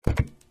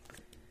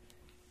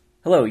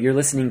Hello, you're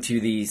listening to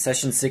the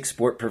Session 6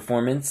 Sport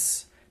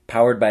Performance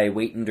powered by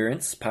Weight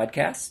Endurance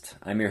podcast.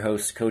 I'm your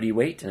host, Cody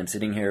Waite, and I'm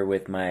sitting here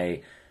with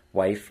my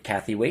wife,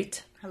 Kathy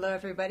Waite. Hello,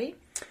 everybody.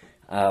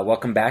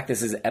 Welcome back.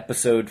 This is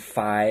episode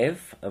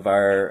 5 of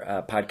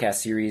our podcast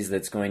series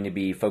that's going to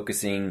be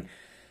focusing,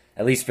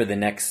 at least for the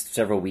next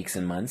several weeks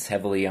and months,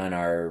 heavily on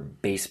our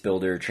base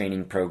builder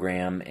training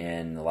program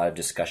and a lot of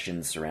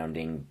discussions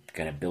surrounding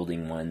kind of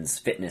building one's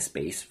fitness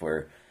base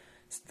for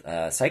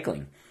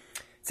cycling.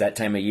 It's that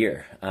time of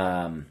year.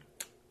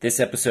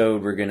 This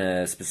episode, we're going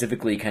to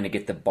specifically kind of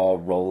get the ball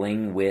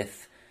rolling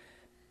with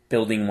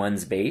building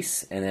one's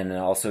base, and then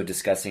also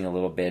discussing a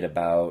little bit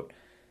about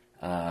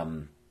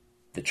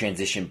the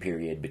transition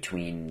period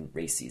between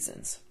race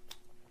seasons.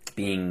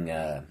 Being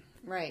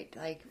Right,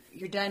 like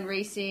you're done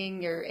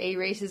racing, your A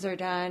races are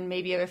done,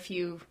 maybe you have a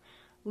few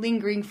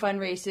lingering fun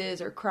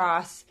races or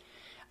cross,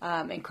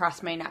 and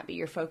cross might not be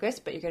your focus,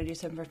 but you're going to do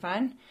something for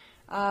fun.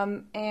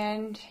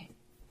 And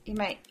you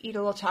might eat a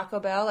little Taco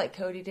Bell like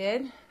Cody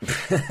did,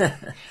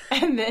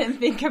 and then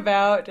think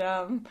about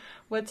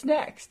what's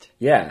next.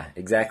 Yeah,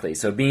 exactly.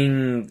 So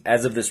being,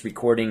 as of this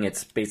recording,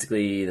 it's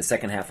basically the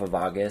second half of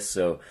August.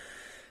 So,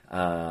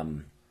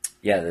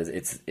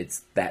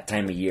 it's that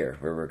time of year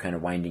where we're kind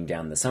of winding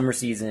down the summer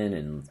season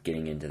and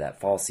getting into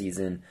that fall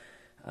season.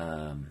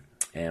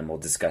 And we'll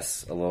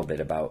discuss a little bit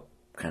about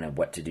kind of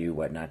what to do,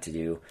 what not to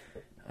do,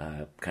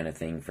 kind of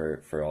thing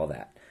for all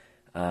that.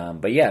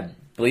 But yeah,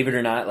 believe it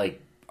or not,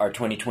 like, our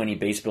 2020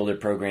 Base Builder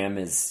program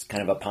is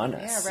kind of upon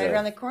us. Yeah, right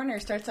around the corner.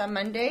 Starts on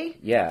Monday.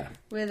 Yeah.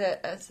 With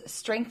a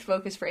strength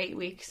focus for 8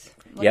 weeks.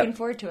 Looking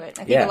forward to it.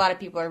 I think a lot of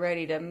people are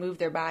ready to move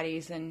their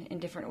bodies in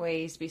different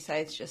ways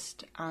besides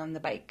just on the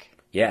bike.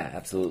 Yeah,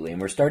 absolutely.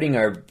 And we're starting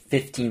our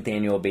 15th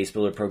annual Base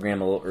Builder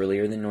program a little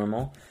earlier than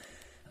normal.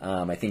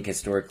 I think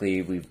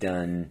historically we've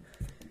done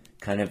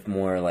kind of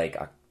more like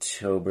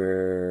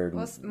October.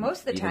 Well, most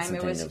of the time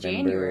it was November.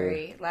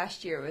 January.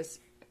 Last year was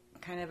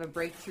kind of a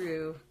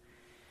breakthrough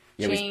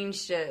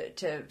change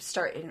to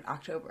start in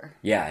October.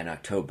 Yeah, in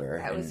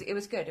October. It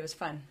was good. It was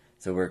fun.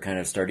 So we're kind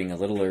of starting a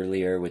little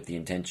earlier with the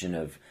intention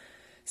of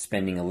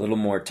spending a little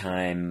more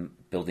time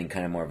building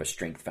kind of more of a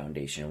strength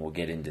foundation. We'll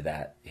get into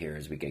that here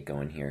as we get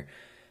going here.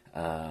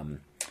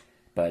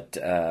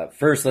 But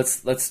first,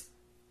 let's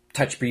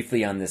touch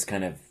briefly on this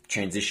kind of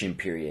transition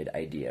period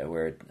idea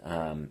where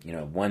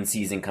one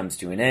season comes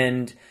to an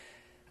end.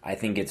 I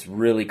think it's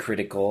really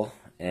critical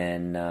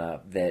and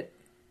that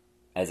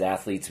as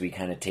athletes, we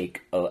kind of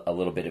take a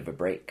little bit of a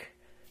break.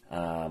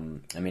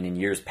 In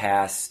years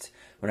past,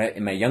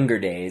 in my younger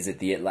days,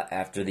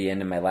 after the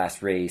end of my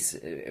last race,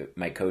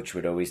 my coach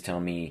would always tell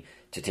me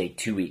to take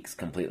 2 weeks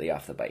completely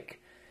off the bike.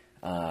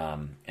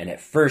 And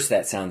at first,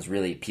 that sounds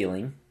really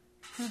appealing.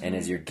 Mm-hmm. And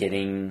as you're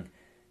getting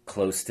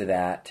close to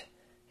that,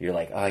 you're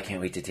like, oh, I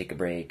can't wait to take a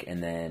break.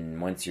 And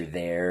then once you're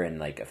there and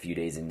like a few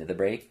days into the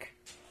break,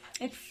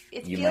 it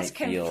feels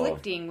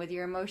conflicting with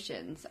your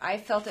emotions. I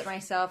felt it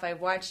myself. I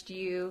watched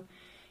you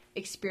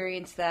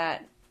experience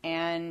that,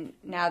 and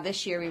now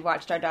this year we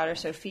watched our daughter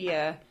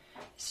Sophia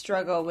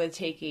struggle with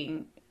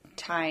taking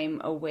time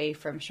away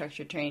from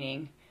structured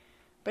training.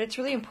 But it's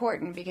really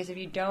important because if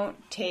you don't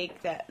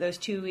take those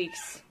 2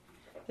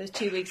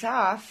 weeks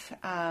off,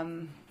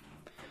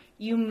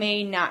 you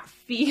may not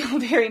feel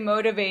very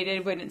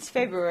motivated when it's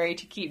February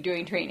to keep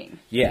doing training.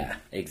 Yeah,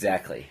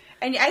 exactly.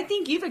 And I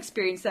think you've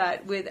experienced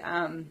that with,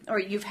 or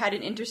you've had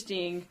an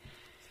interesting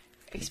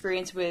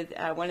experience with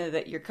one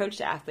of your coached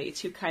athletes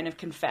who kind of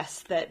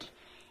confessed that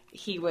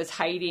he was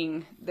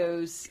hiding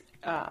those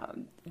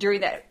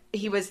during that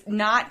he was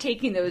not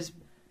taking those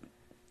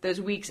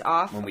weeks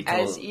off when we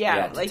told,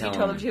 like you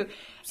told him to,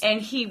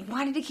 and he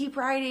wanted to keep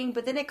riding,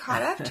 but then it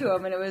caught up to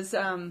him, and it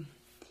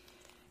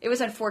was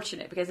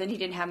unfortunate because then he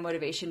didn't have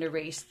motivation to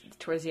race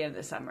towards the end of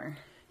the summer.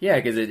 Yeah,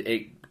 because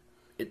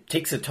it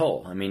takes a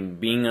toll. I mean,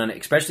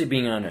 especially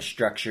being on a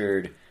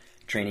structured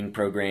training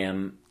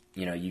program,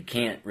 you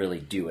can't really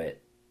do it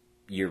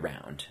year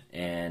round.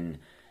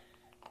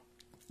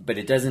 But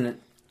it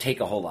doesn't take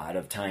a whole lot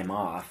of time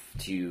off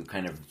to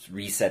kind of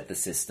reset the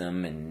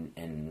system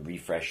and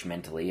refresh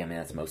mentally. I mean,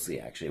 that's mostly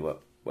actually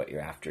what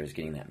you're after, is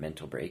getting that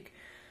mental break.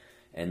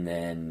 And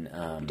then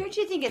don't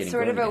you think it's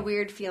sort of a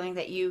weird feeling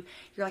that you're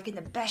like in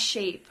the best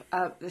shape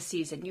of the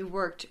season? You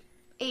worked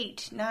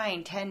 8,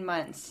 9, 10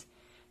 months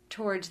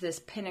towards this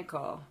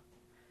pinnacle,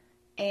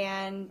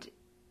 and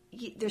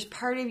there's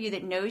part of you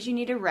that knows you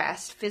need to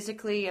rest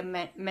physically and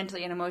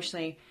mentally and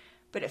emotionally,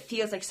 but it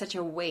feels like such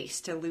a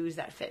waste to lose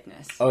that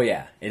fitness. Oh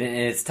yeah, and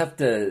it's tough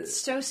to. It's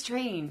so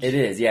strange. It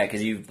is, yeah,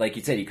 because like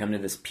you said, you come to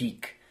this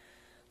peak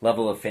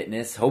level of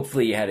fitness.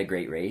 Hopefully, you had a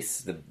great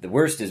race. The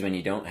worst is when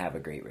you don't have a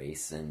great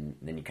race, and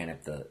then you kind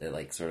of it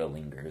like sort of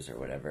lingers or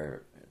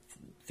whatever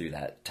through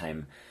that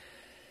time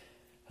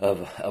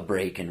of a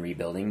break and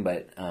rebuilding.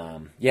 But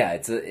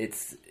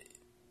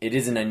it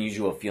is an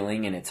unusual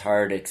feeling, and it's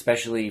hard,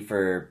 especially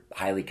for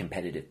highly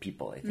competitive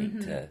people, I think,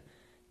 mm-hmm. to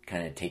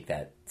kind of take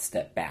that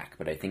step back.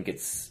 But I think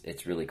it's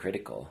really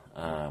critical.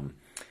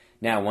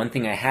 Now, one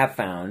thing I have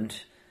found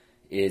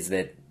is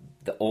that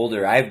the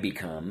older I've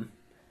become,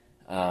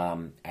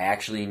 I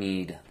actually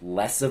need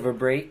less of a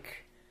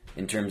break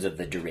in terms of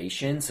the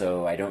duration,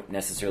 so I don't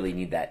necessarily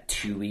need that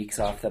 2 weeks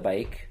off the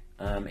bike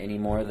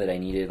anymore that I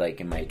needed like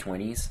in my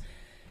 20s.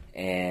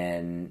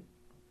 And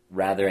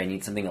rather, I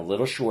need something a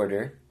little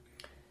shorter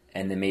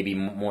and then maybe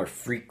more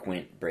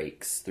frequent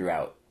breaks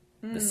throughout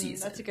the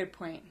season. That's a good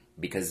point.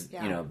 Because,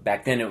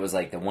 back then it was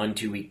like the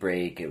 1-2 week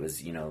break. It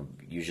was,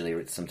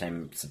 usually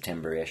sometime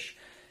September-ish.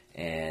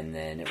 And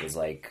then it was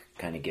like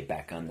kind of get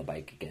back on the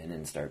bike again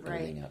and start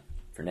building up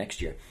for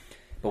next year.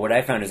 But what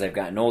I found as I've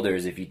gotten older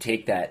is if you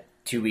take that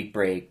 2 week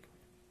break,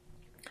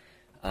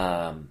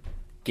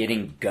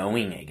 getting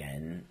going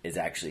again is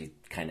actually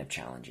kind of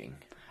challenging.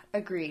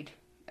 Agreed,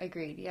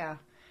 yeah.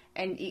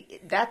 And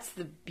that's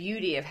the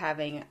beauty of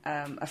having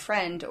a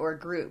friend or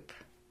group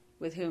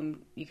with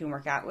whom you can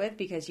work out with,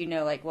 because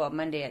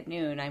Monday at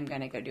noon I'm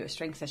going to go do a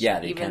strength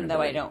session, even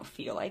though I don't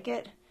feel like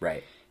it.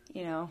 Right.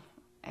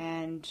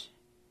 And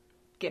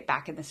get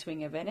back in the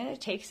swing of it. And it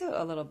takes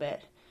a little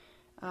bit.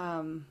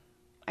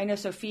 I know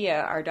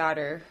Sophia, our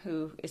daughter,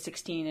 who is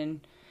 16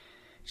 and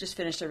just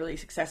finished a really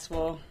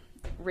successful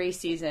race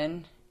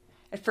season.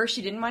 At first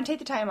she didn't want to take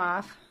the time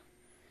off.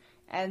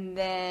 And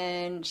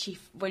then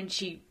when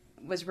she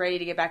was ready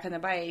to get back on the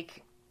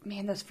bike,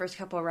 man, those first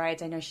couple of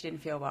rides, I know she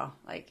didn't feel well.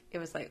 It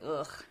was like,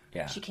 ugh.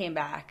 Yeah. She came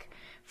back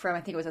from,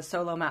 I think it was a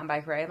solo mountain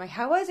bike ride. I'm like,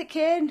 how was it,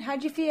 kid?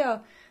 How'd you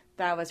feel?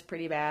 That was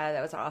pretty bad.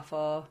 That was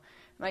awful.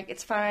 I'm like,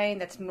 it's fine.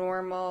 That's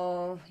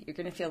normal. You're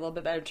going to feel a little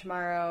bit better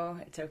tomorrow.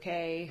 It's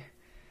okay.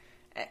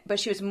 But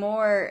she was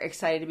more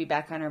excited to be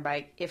back on her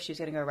bike if she was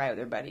going to go ride with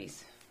her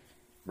buddies.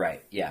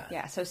 Right, yeah.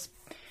 Yeah, so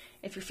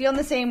if you're feeling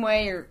the same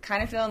way, you're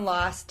kind of feeling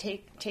lost,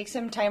 take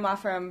some time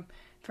off from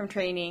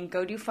training,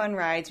 go do fun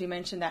rides. We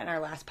mentioned that in our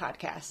last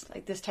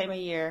podcast. This time of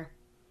year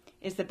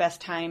is the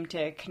best time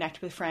to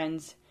connect with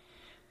friends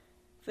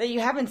that you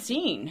haven't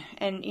seen.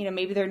 And,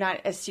 maybe they're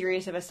not as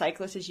serious of a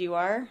cyclist as you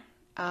are.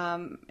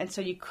 And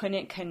so you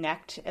couldn't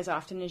connect as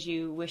often as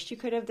you wished you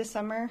could have this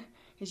summer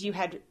because you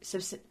had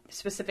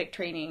specific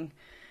training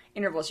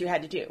intervals you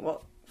had to do.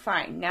 Well,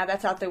 fine. Now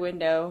that's out the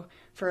window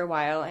for a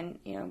while, and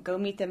go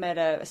meet them at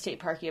a state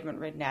park you haven't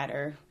ridden at,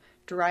 or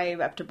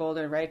drive up to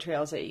Boulder and ride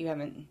trails that you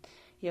haven't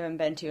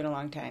been to in a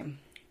long time.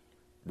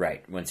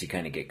 Right. Once you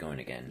kind of get going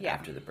again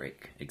after the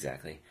break.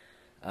 Exactly.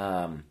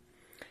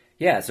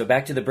 So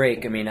back to the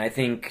break. I mean, I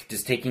think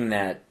just taking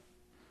that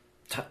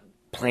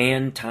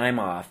planned time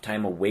off,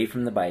 time away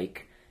from the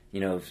bike,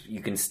 if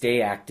you can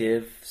stay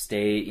active,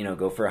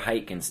 go for a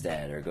hike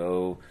instead, or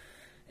go,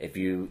 if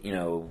you,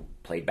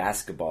 played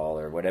basketball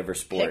or whatever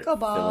sport,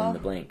 pickleball. Fill in the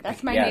blank.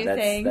 That's my new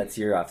thing. That's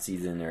your off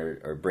season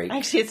or break.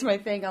 Actually, it's my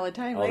thing all the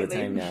time lately. All the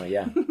time now,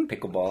 yeah.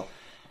 Pickleball.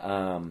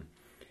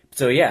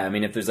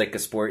 If there's a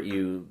sport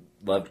you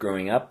loved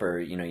growing up or,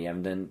 you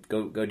haven't done,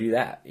 go do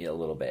that a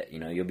little bit.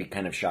 You'll be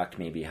kind of shocked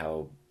maybe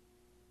how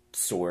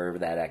sore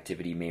that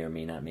activity may or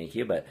may not make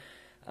you, but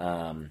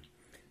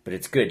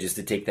it's good just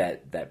to take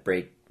that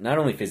break, not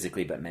only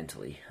physically, but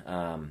mentally.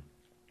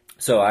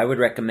 So I would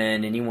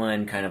recommend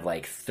anyone kind of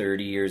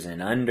 30 years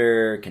and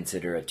under,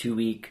 consider a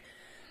 2-week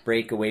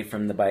break away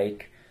from the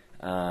bike,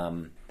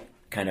 kind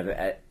of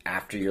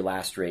after your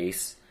last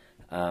race.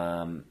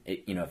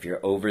 If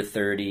you're over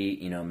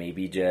 30,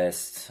 maybe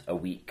just a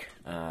week,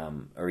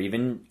 or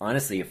even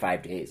honestly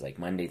 5 days, like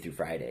Monday through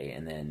Friday.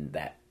 And then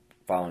that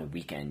following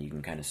weekend, you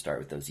can kind of start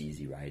with those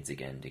easy rides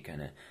again to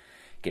kind of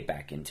get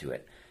back into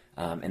it.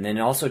 And then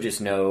also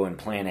just know and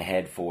plan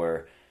ahead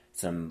for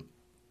some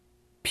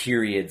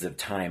periods of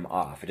time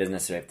off. It doesn't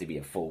necessarily have to be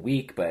a full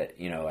week, but,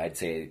 I'd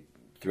say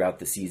throughout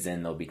the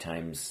season, there'll be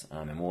times,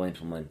 and we'll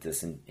implement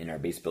this in our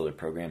base builder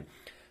program,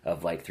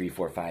 of 3,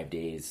 4, 5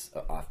 days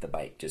off the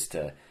bike just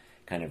to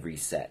kind of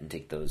reset and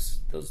take those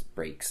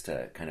breaks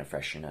to kind of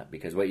freshen up.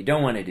 Because what you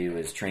don't want to do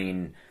is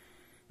train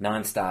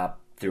nonstop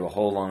through a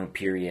whole long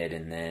period,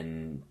 and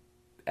then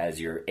as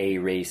your A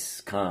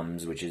race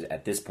comes, which is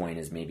at this point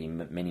is maybe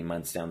many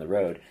months down the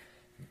road,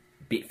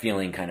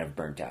 feeling kind of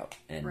burnt out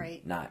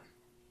and not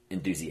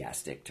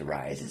enthusiastic to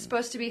ride. This is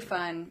supposed to be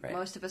fun. Right.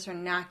 Most of us are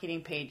not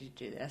getting paid to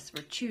do this.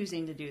 We're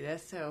choosing to do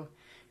this. So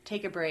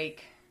take a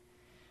break.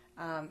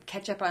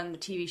 Catch up on the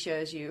TV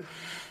shows you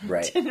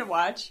didn't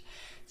watch.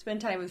 Spend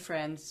time with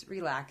friends.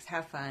 Relax.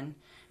 Have fun.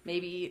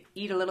 Maybe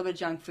eat a little bit of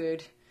junk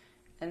food.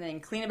 And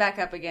then clean it back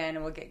up again,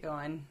 and we'll get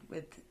going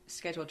with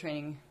scheduled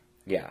training.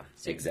 Yeah,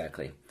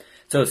 exactly.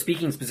 So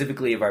speaking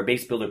specifically of our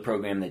base builder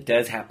program that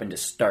does happen to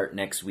start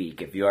next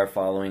week, if you are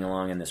following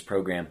along in this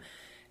program,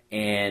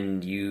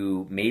 and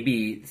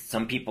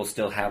some people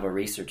still have a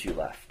race or two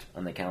left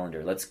on the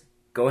calendar, let's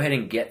go ahead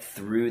and get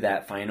through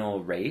that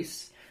final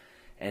race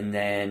and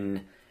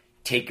then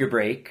take your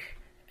break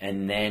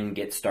and then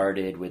get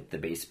started with the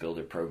base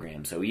builder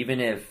program. So even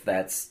if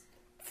that's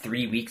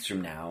 3 weeks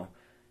from now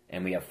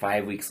and we have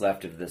 5 weeks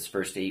left of this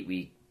first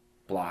 8-week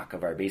block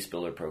of our base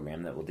builder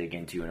program that we'll dig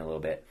into in a little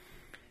bit,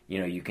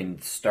 you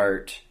can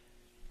start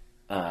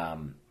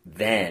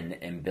then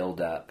and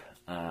build up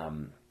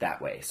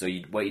that way. So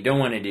what you don't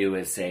want to do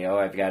is say,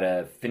 I've got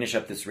to finish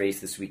up this race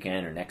this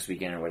weekend or next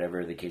weekend or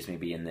whatever the case may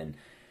be, and then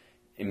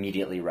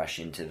immediately rush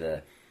into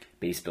the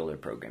Base Builder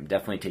program.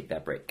 Definitely take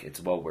that break.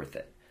 It's well worth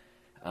it.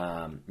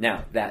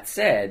 Now, that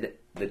said,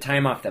 the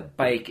time off the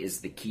bike is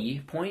the key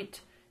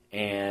point,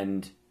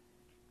 and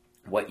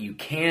what you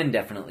can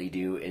definitely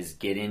do is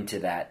get into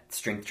that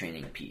strength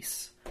training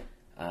piece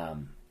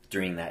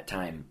during that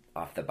time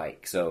off the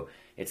bike. So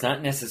it's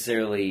not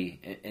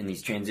necessarily in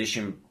these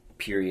transition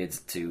periods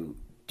to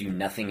do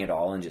nothing at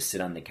all and just sit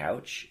on the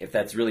couch. If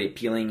that's really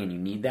appealing and you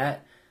need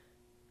that,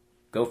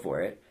 go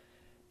for it.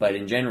 But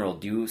in general,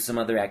 do some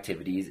other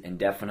activities and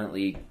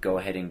definitely go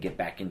ahead and get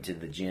back into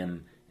the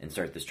gym and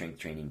start the strength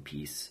training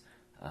piece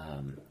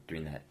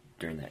during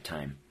that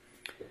time.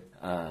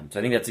 So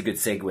I think that's a good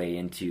segue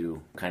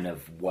into kind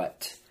of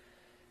what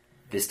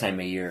this time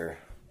of year,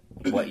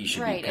 what you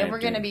should right, be and we're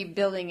going to be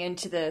building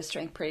into the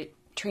strength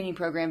training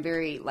program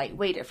very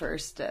lightweight at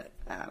first,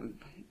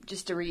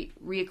 just to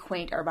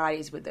reacquaint our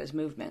bodies with those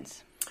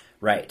movements.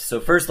 Right. So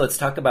first, let's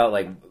talk about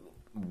like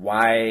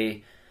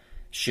why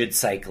should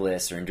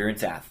cyclists or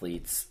endurance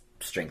athletes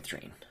strength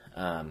train?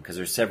 Because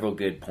there's several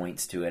good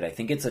points to it. I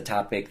think it's a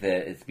topic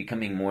that is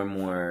becoming more and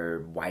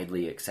more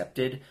widely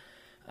accepted.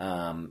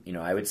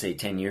 I would say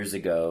 10 years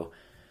ago,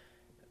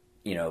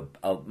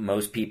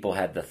 most people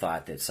had the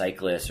thought that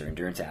cyclists or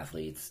endurance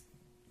athletes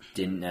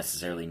didn't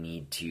necessarily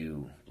need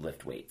to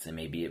lift weights, and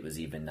maybe it was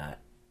even not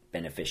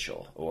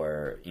beneficial.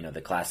 Or,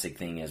 the classic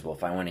thing is, well,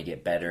 if I want to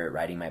get better at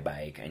riding my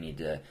bike, I need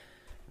to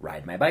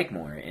ride my bike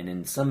more. And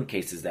in some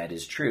cases that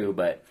is true,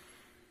 but,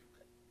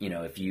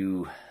 if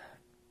you're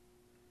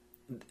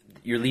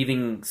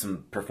leaving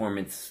some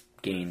performance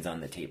gains on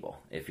the table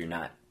if you're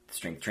not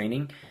strength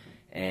training.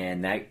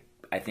 And that,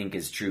 I think,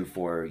 is true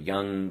for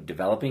young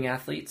developing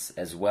athletes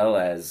as well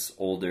as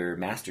older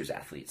masters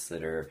athletes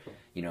that are,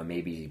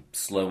 maybe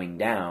slowing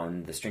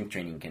down. The strength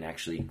training can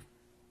actually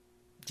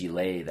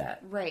delay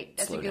that. Right.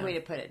 That's a good way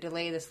to put it.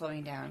 Delay the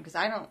slowing down. Because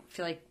I don't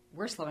feel like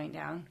we're slowing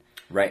down.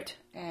 Right.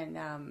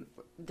 And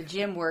the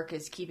gym work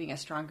is keeping us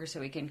stronger so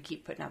we can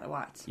keep putting out the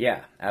watts.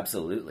 Yeah,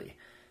 absolutely.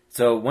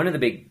 So one of the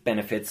big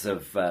benefits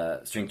of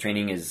strength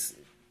training is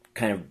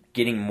kind of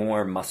getting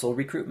more muscle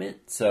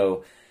recruitment.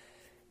 So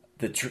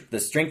the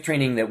strength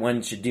training that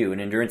one should do, an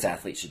endurance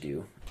athlete should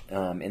do,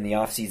 in the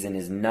off season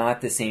is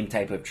not the same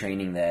type of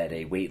training that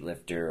a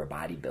weightlifter or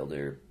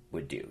bodybuilder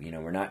would do.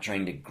 We're not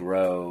trying to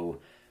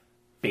grow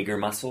bigger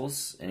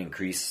muscles and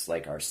increase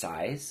like our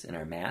size and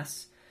our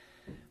mass.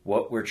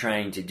 What we're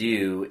trying to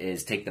do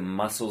is take the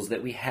muscles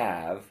that we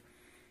have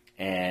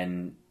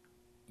and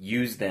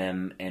use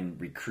them and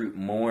recruit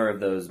more of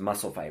those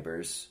muscle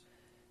fibers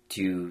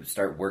to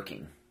start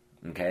working.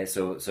 Okay,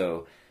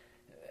 so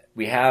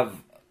we have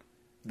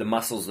the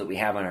muscles that we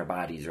have on our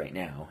bodies right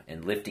now,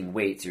 and lifting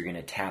weights, you're going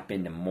to tap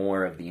into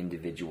more of the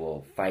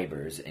individual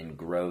fibers and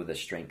grow the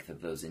strength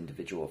of those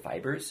individual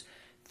fibers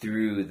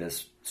through the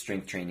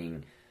strength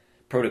training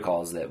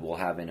protocols that we'll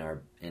have in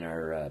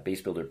our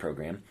Base Builder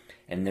program.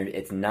 And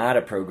it's not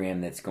a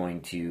program that's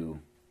going to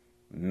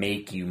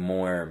make you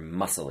more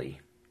muscly,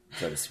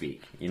 so to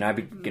speak. You're not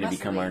going to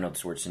become Arnold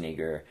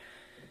Schwarzenegger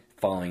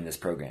following this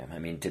program. I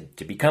mean,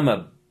 to become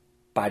a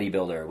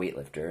bodybuilder or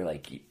weightlifter,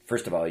 like,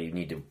 first of all, you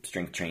need to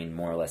strength train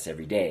more or less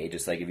every day.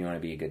 Just like if you want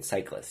to be a good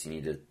cyclist, you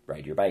need to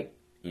ride your bike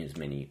as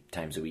many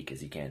times a week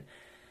as you can.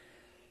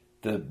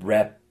 The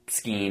rep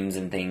schemes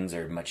and things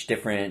are much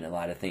different. A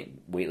lot of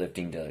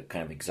weightlifting to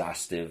kind of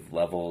exhaustive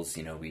levels,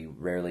 we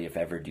rarely, if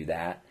ever, do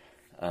that.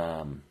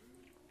 And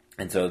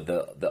so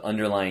the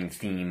underlying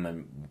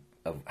theme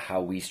of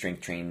how we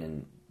strength train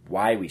and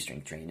why we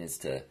strength train is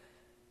to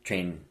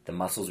train the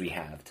muscles we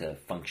have to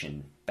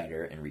function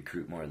better and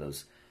recruit more of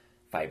those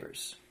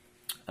fibers.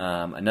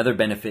 Another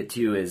benefit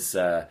too is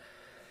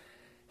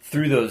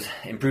through those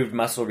improved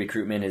muscle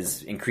recruitment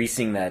is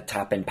increasing the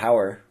top end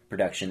power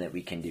production that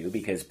we can do,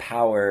 because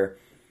power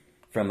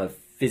from a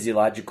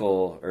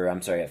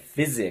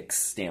physics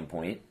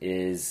standpoint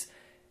is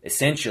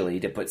essentially,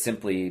 to put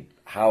simply,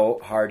 how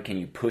hard can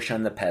you push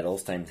on the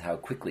pedals times how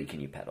quickly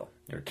can you pedal,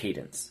 or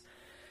cadence.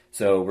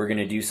 So we're going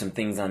to do some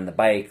things on the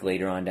bike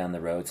later on down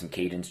the road, some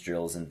cadence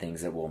drills and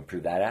things that will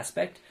improve that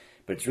aspect.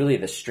 But it's really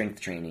the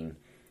strength training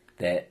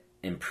that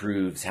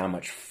improves how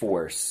much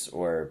force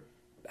or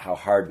how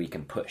hard we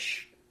can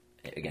push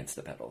against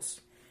the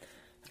pedals.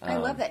 I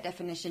love that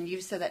definition.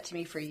 You've said that to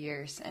me for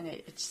years, and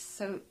it's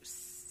so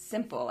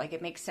simple. Like,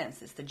 it makes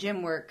sense. It's the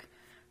gym work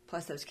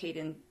plus those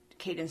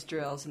cadence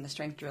drills and the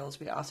strength drills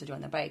we also do on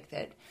the bike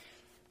that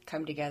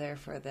come together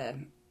for the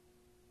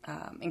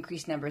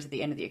increased numbers at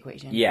the end of the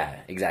equation. Yeah,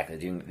 exactly.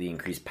 Doing the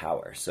increased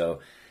power. So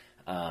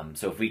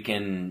if we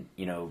can,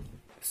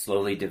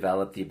 slowly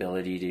develop the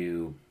ability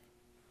to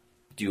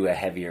do a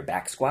heavier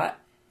back squat,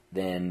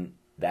 then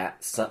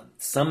that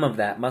some of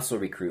that muscle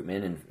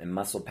recruitment and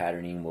muscle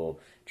patterning will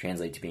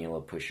translate to being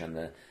able to push on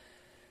the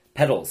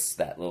pedals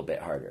that little bit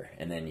harder,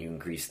 and then you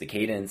increase the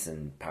cadence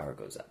and power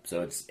goes up.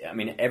 So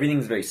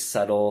everything's very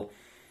subtle,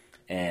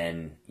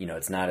 and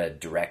it's not a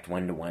direct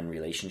one-to-one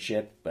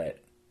relationship, but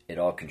it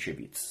all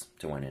contributes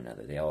to one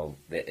another.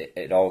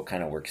 It all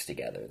kind of works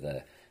together.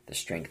 The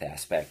strength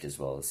aspect as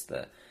well as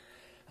the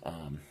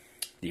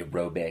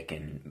aerobic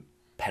and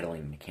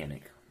pedaling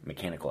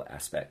mechanical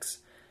aspects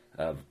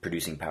of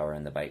producing power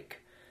on the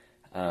bike.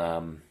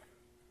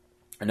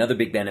 Another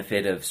big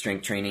benefit of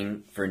strength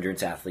training for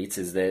endurance athletes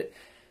is that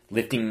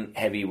lifting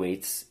heavy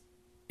weights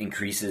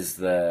increases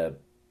the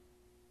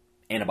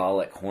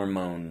anabolic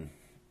hormone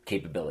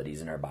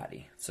capabilities in our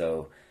body.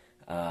 So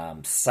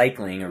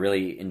cycling, or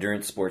really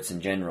endurance sports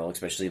in general,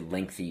 especially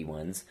lengthy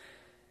ones,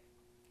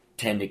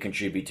 tend to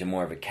contribute to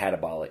more of a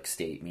catabolic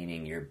state,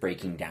 meaning you're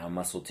breaking down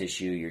muscle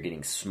tissue, you're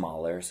getting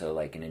smaller. So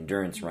like an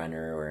endurance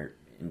runner or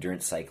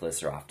endurance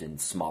cyclists are often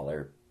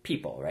smaller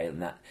people, right?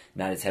 Not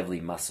as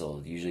heavily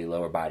muscled, usually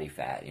lower body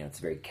fat. It's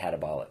very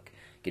catabolic,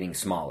 getting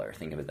smaller.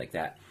 Think of it like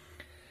that.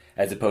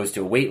 As opposed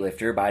to a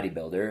weightlifter,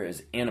 bodybuilder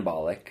is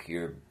anabolic.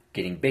 You're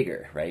getting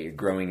bigger, right? You're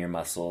growing your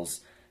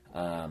muscles.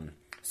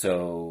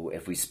 So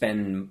if we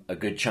spend a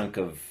good chunk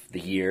of the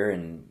year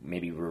and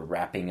maybe we're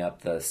wrapping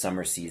up the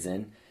summer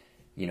season,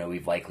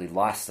 we've likely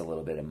lost a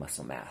little bit of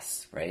muscle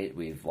mass, right?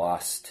 We've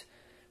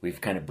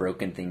kind of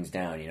broken things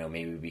down.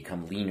 Maybe we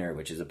become leaner,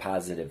 which is a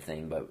positive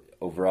thing, but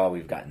overall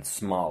we've gotten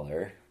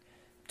smaller,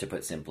 to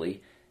put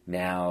simply.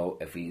 Now,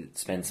 if we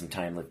spend some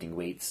time lifting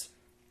weights,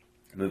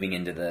 moving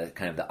into the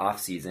kind of the off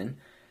season,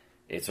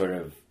 it sort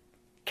of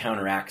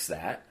counteracts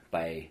that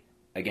by,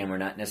 again, we're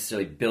not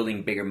necessarily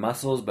building bigger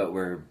muscles, but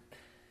we're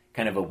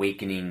kind of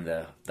awakening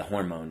the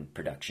hormone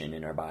production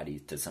in our body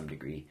to some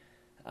degree,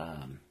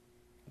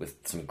 with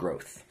some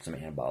growth, some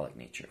anabolic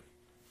nature.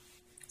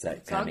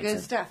 It's all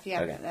good stuff.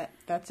 Yeah, okay.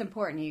 That's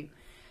important.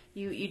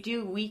 You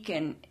do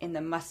weaken in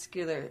the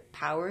muscular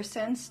power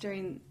sense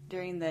during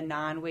the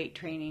non-weight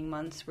training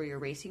months where you're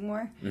racing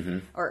more,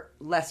 or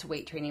less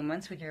weight training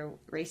months when you're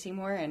racing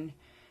more, and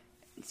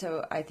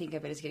so I think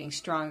of it as getting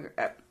stronger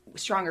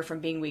from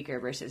being weaker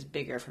versus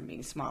bigger from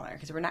being smaller,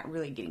 because we're not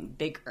really getting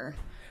bigger,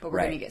 but we're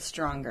going to get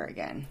stronger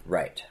again.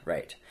 Right.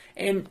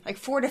 And like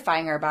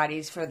fortifying our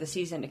bodies for the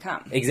season to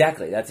come.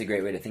 Exactly. That's a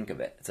great way to think of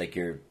it. It's like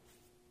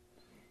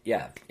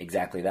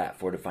exactly that.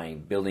 Fortifying,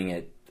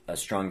 building a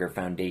stronger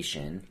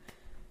foundation,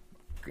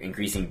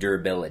 increasing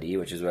durability,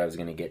 which is what I was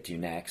going to get to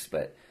next.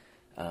 But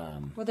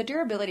well, the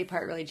durability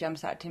part really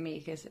jumps out to me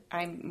because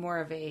I'm more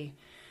of a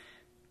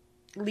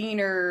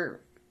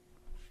leaner,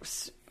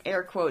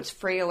 air quotes,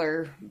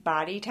 frailer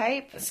body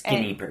type. A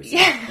skinny person.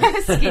 Yeah,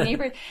 skinny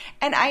person.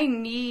 And I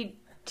need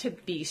to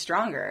be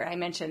stronger. I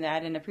mentioned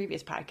that in a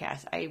previous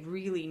podcast. I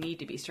really need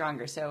to be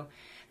stronger. So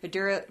the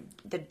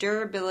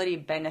durability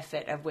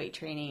benefit of weight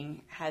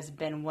training has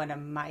been one of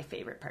my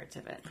favorite parts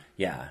of it.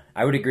 Yeah,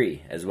 I would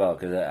agree as well,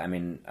 because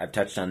I've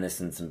touched on this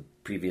in some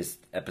previous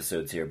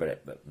episodes here,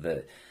 but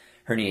the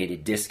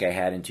herniated disc I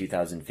had in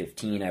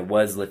 2015, I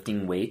was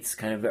lifting weights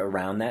kind of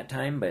around that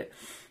time, but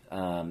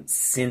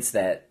since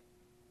that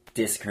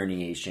disc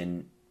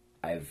herniation,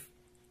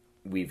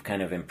 we've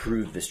kind of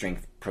improved the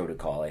strength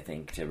protocol, I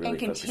think, to really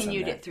focus on that. And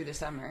continued it through the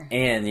summer.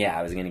 And yeah,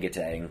 I was going to get to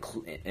that,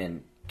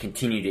 and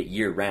continued it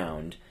year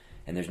round,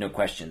 and there's no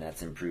question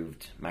that's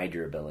improved my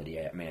durability.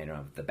 I don't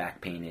have the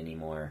back pain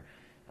anymore,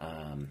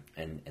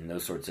 and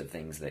those sorts of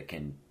things that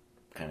can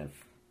kind of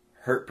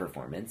hurt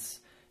performance,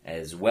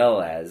 as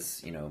well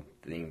as,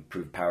 the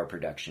improved power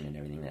production and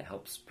everything that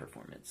helps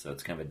performance. So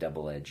it's kind of a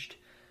double-edged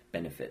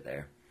benefit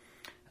there.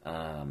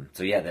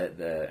 So yeah,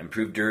 the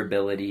improved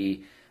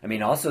durability.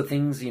 Also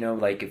things,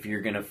 like if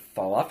you're going to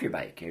fall off your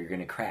bike, you're going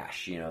to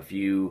crash, if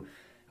you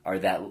are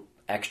that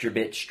extra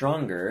bit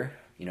stronger,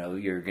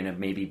 you're going to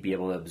maybe be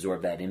able to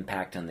absorb that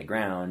impact on the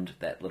ground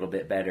that little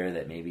bit better,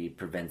 that maybe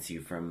prevents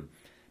you from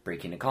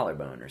breaking a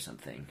collarbone or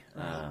something.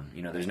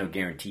 There's no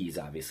guarantees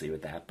obviously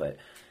with that, but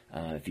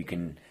if you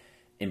can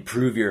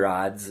improve your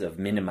odds of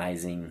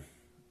minimizing,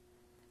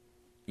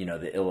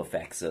 the ill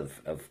effects of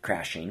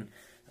crashing,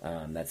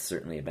 that's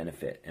certainly a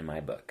benefit in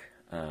my book.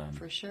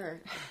 For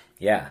sure.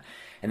 Yeah.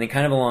 And then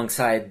kind of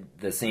alongside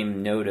the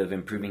same note of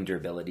improving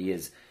durability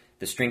is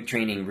the strength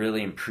training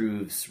really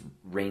improves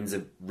range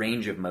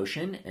of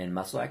motion and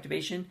muscle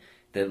activation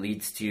that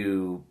leads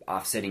to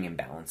offsetting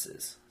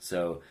imbalances.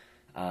 So,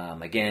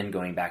 again,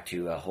 going back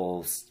to a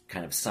whole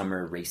kind of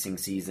summer racing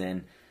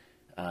season,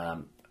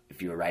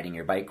 if you were riding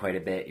your bike quite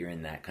a bit, you're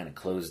in that kind of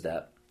closed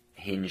up,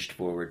 hinged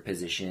forward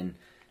position.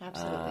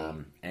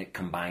 Absolutely. And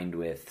combined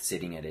with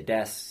sitting at a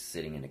desk,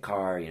 sitting in a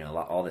car,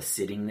 all the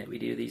sitting that we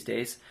do these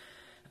days.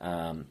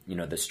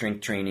 The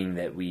strength training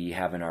that we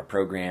have in our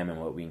program and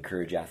what we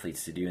encourage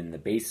athletes to do in the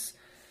base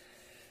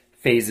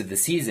phase of the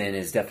season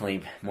is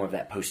definitely more of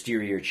that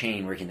posterior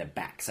chain, working the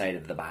backside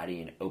of the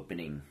body and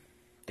opening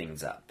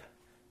things up.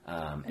 Go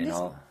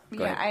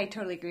ahead. I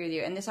totally agree with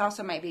you. And this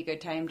also might be a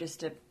good time just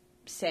to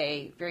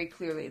say very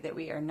clearly that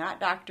we are not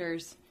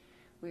doctors.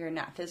 We are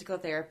not physical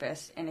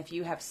therapists. And if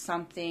you have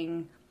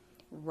something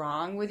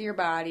wrong with your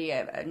body,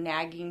 a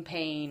nagging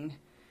pain,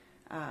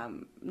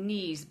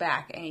 knees,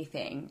 back,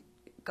 anything,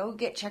 go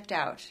get checked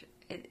out.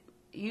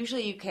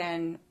 Usually you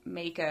can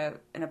make an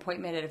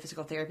appointment at a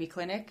physical therapy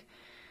clinic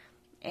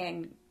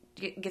and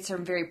get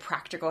some very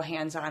practical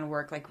hands-on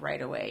work like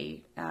right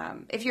away.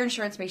 If your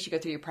insurance makes you go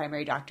through your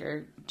primary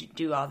doctor,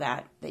 do all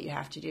that you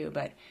have to do.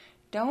 But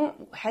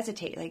don't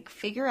hesitate. Like,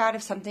 figure out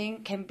if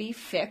something can be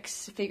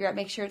fixed.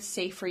 Make sure it's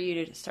safe for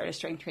you to start a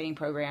strength training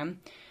program.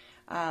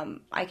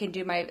 I can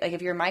do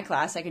if you're in my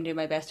class, I can do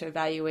my best to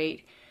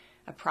evaluate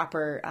a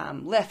proper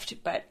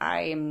lift, but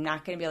I am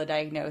not going to be able to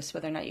diagnose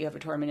whether or not you have a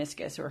torn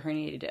meniscus or a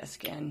herniated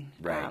disc. And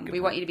we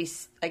want you to be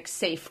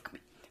safe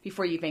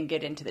before you even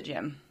get into the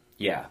gym.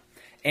 Yeah.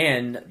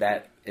 And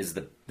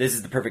this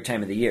is the perfect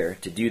time of the year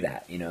to do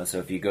that, So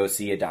if you go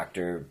see a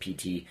doctor,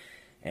 PT,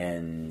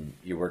 and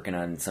you're working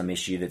on some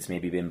issue that's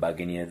maybe been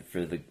bugging you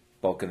for the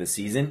bulk of the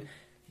season,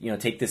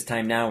 take this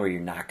time now where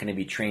you're not going to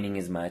be training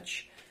as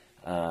much,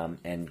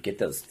 and get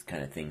those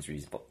kind of things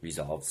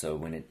resolved. So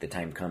when the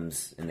time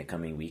comes in the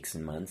coming weeks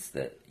and months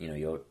that,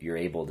 you're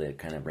able to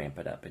kind of ramp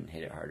it up and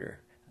hit it harder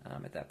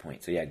at that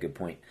point. So yeah, good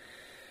point.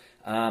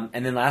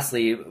 And then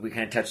lastly, we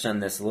kind of touched on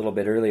this a little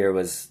bit earlier,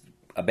 was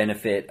a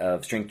benefit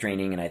of strength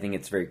training, and I think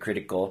it's very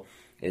critical,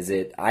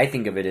 I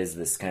think of it as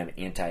this kind of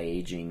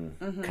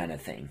anti-aging kind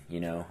of thing,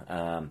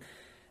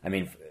 I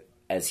mean,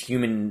 as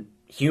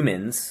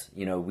humans,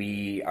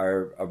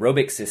 our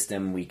aerobic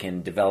system, we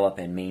can develop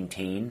and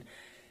maintain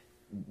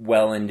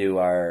well into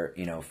our,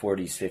 40s,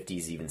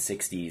 50s, even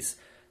 60s,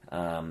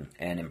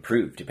 and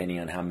improve depending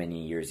on how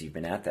many years you've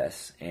been at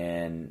this.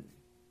 And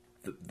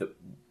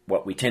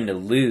what we tend to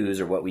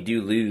lose, or what we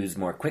do lose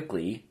more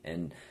quickly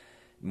and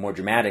more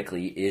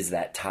dramatically, is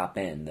that top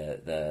end,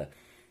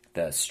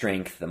 the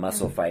strength, the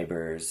muscle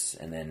fibers,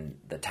 and then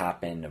the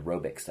top end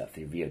aerobic stuff.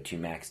 The VO2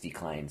 max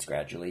declines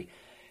gradually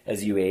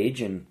as you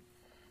age. And,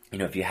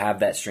 if you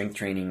have that strength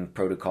training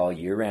protocol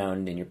year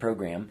round in your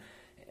program,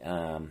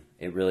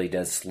 it really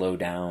does slow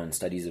down.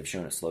 Studies have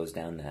shown it slows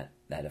down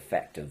that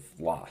effect of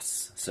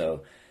loss.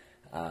 So,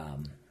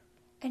 and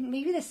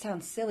maybe this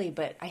sounds silly,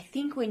 but I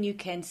think when you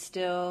can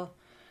still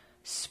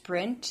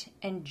sprint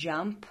and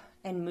jump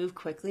and move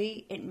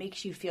quickly, it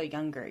makes you feel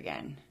younger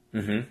again.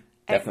 Mm-hmm.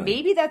 Definitely.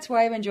 Maybe that's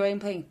why I'm enjoying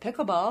playing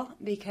pickleball,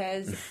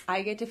 because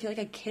I get to feel like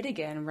a kid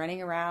again,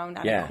 running around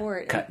on a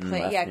court, cutting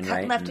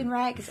left and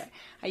right. Because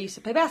I used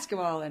to play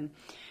basketball, and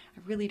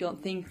I really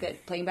don't think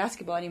that playing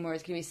basketball anymore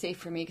is going to be safe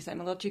for me because I'm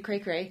a little too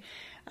cray-cray.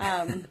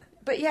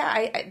 But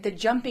yeah, the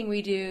jumping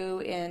we do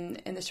in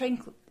the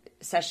strength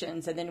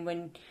sessions, and then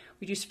when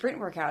we do sprint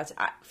workouts,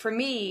 for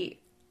me,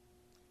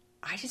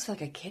 I just feel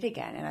like a kid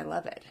again, and I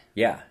love it.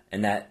 Yeah,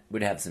 and that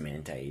would have some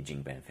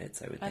anti-aging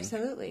benefits, I would think.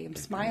 Absolutely. I'm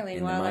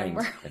smiling while I'm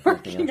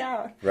working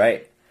out.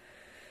 Right.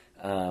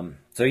 So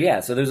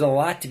there's a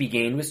lot to be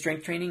gained with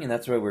strength training, and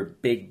that's why we're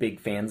big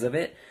fans of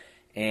it.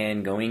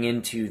 And going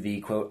into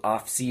the, quote,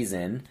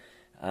 off-season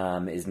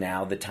is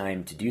now the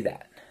time to do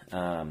that,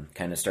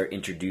 kind of start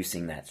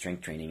introducing that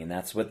strength training. And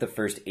that's what the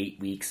first 8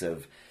 weeks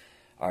of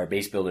our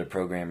Base Builder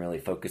program really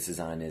focuses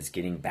on, is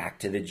getting back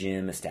to the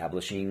gym,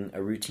 establishing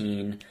a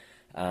routine,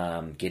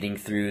 getting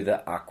through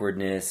the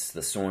awkwardness,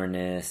 the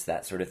soreness,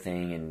 that sort of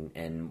thing.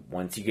 And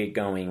once you get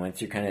going,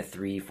 once you're kind of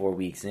 3-4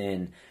 weeks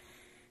in,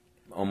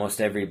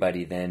 almost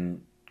everybody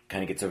then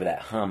kind of gets over that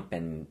hump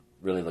and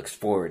really looks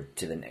forward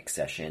to the next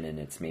session. And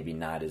it's maybe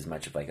not as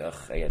much of like, ugh,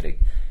 I got to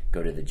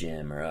go to the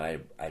gym, or I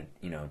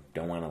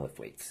don't want to lift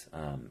weights.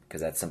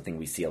 Because that's something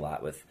we see a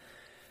lot with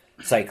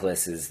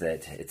cyclists, is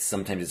that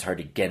sometimes it's hard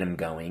to get them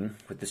going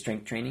with the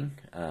strength training.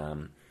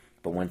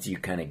 But once you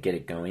kind of get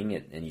it going,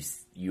 and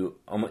you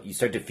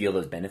start to feel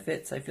those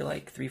benefits, I feel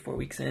like 3-4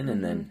 weeks in,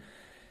 and then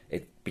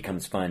it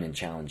becomes fun and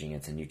challenging.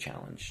 It's a new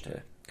challenge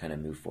to kind of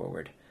move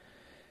forward.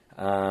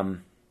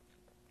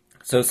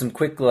 So some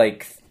quick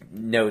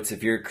notes: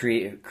 if you're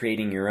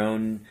creating your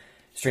own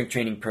strength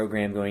training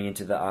program going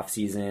into the off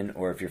season,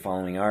 or if you're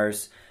following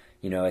ours,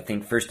 I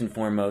think first and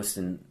foremost,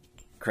 and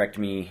correct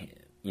me,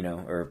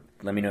 or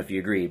let me know if you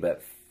agree,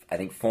 but I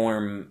think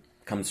form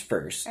comes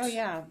first. Oh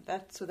yeah,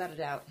 that's without a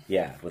doubt.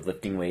 Yeah, with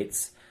lifting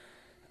weights.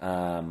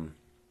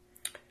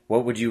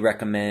 What would you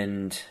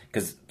recommend?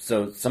 Because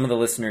some of the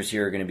listeners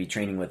here are going to be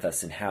training with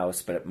us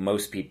in-house, but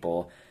most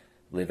people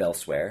live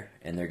elsewhere,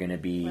 and they're going to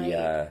be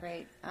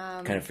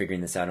kind of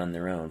figuring this out on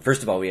their own.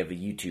 First of all, we have a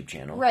YouTube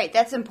channel. Right,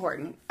 that's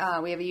important.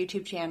 We have a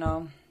YouTube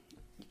channel.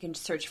 You can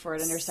search for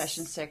it under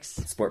Session 6.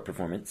 Sport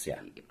Performance, yeah.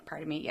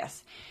 Pardon me,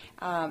 yes.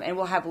 And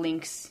we'll have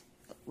links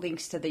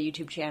to the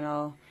YouTube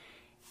channel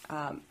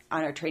on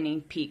our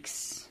Training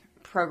Peaks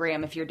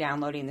program if you're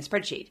downloading the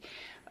spreadsheet.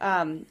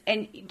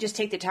 And just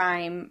take the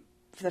time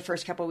for the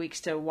first couple of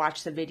weeks to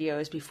watch the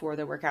videos before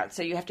the workout.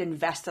 So you have to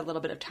invest a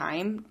little bit of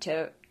time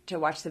to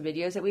watch the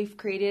videos that we've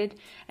created.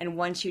 And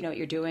once you know what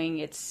you're doing,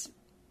 it's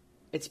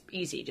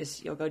easy.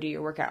 Just you'll go do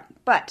your workout.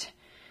 But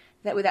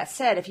with that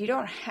said, if you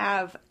don't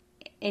have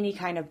any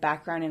kind of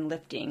background in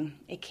lifting,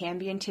 it can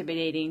be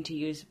intimidating to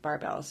use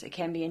barbells. It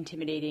can be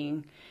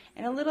intimidating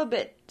and a little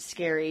bit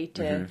scary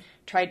to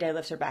try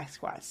deadlifts or back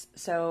squats.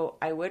 So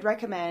I would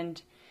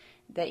recommend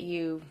that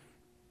you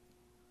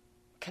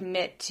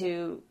commit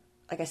to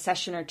like a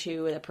session or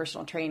two with a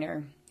personal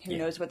trainer who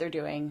knows what they're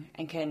doing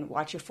and can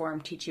watch your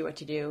form, teach you what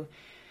to do.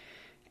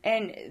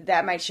 And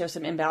that might show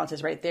some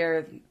imbalances right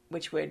there,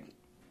 which would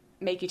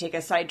make you take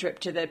a side trip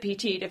to the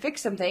PT to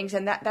fix some things,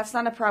 and that's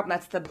not a problem.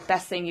 That's the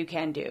best thing you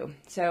can do.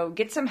 So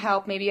get some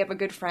help. Maybe you have a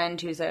good friend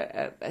who's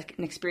an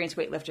experienced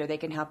weightlifter. They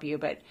can help you,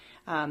 but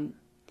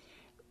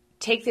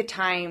take the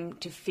time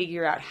to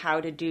figure out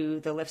how to do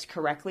the lifts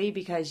correctly,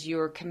 because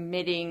you're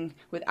committing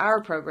with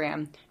our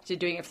program to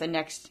doing it for the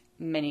next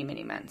many,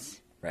 many months.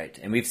 Right.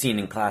 And we've seen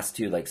in class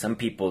too, like some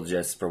people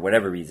just, for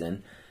whatever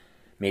reason,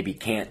 maybe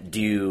can't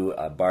do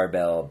a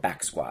barbell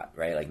back squat,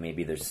 right? Like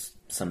maybe there's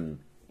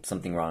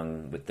something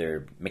wrong with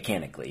their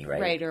mechanically,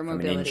 right? Right, or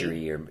mobility. From an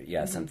injury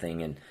or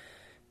something. And,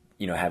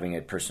 having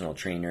a personal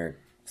trainer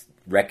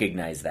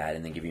recognize that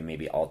and then give you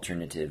maybe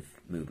alternative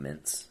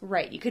movements.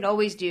 Right. You can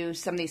always do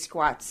some of these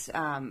squats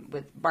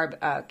with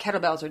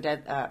kettlebells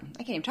or I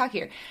can't even talk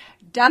here.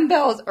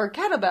 Dumbbells or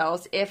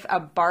kettlebells if a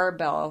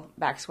barbell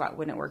back squat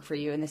wouldn't work for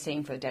you, and the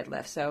same for the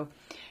deadlift. So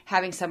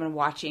having someone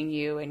watching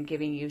you and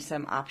giving you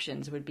some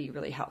options would be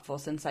really helpful,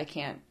 since I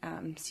can't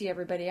see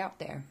everybody out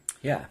there.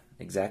 Yeah,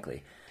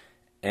 exactly.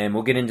 And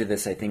we'll get into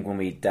this, I think, when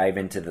we dive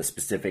into the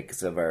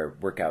specifics of our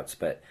workouts,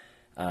 but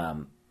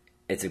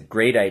it's a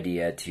great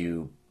idea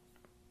to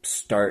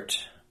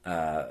start,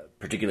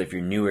 particularly if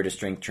you're newer to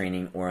strength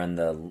training or on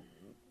the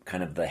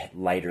kind of the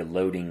lighter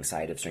loading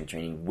side of strength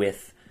training,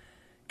 with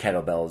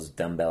kettlebells,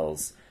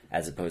 dumbbells,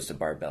 as opposed to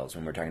barbells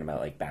when we're talking about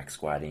like back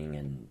squatting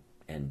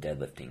and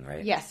deadlifting,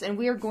 right? Yes, and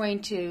we are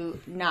going to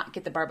not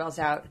get the barbells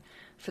out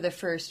for the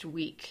first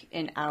week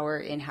in our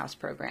in-house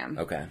program.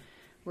 Okay.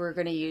 We're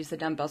going to use the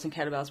dumbbells and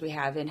kettlebells we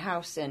have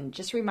in-house and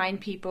just remind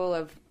people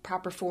of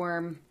proper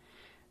form.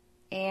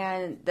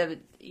 And the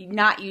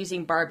not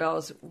using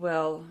barbells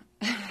will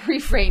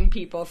refrain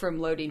people from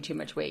loading too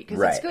much weight,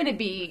 because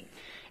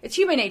it's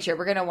human nature.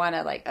 We're going to want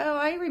to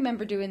I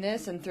remember doing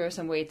this, and throw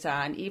some weights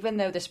on, even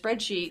though the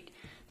spreadsheet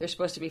they're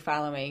supposed to be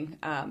following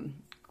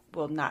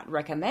will not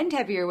recommend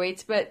heavier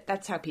weights, but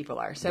that's how people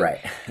are. So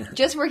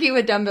just working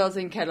with dumbbells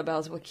and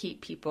kettlebells will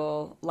keep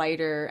people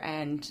lighter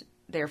and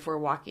therefore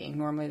walking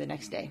normally the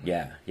next day.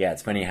 Yeah.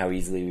 It's funny how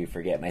easily we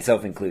forget,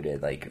 myself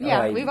included.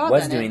 We've all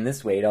was doing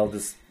this weight, I'll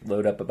just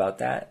load up about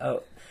that.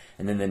 Oh,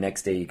 and then the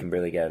next day you can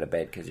barely get out of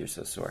bed because you're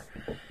so sore.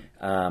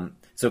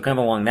 So kind of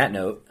along that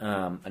note,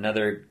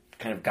 another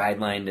kind of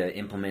guideline to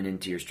implement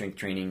into your strength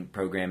training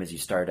program as you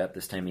start up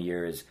this time of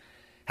year is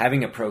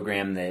having a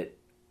program that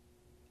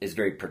is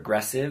very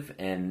progressive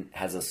and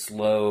has a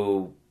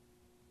slow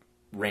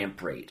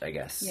ramp rate, I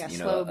guess. Yeah,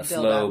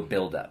 slow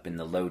build up in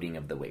the loading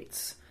of the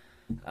weights.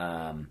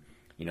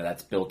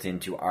 That's built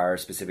into our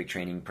specific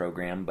training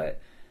program, but,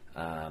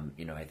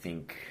 I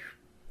think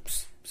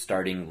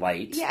starting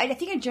light. Yeah, I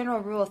think a general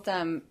rule of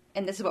thumb,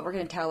 and this is what we're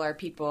going to tell our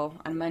people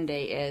on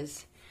Monday,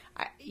 is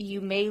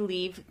you may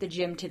leave the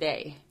gym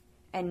today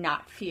and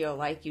not feel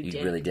like you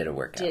really did a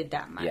workout. Did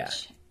that much. Yeah.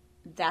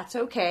 That's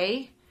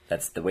okay.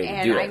 That's the way to do it,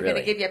 And really. I'm going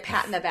to give you a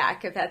pat in the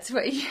back if that's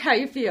how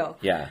you feel.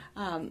 Yeah.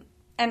 And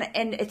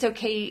it's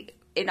okay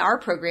in our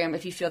program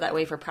if you feel that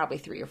way for probably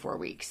 3 or 4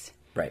 weeks.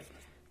 Right.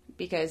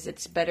 Because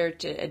it's better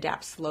to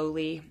adapt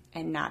slowly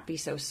and not be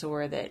so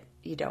sore that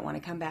you don't want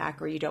to come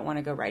back or you don't want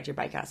to go ride your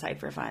bike outside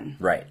for fun.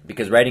 Right.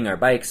 Because riding our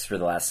bikes for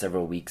the last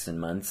several weeks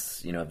and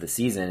months, of the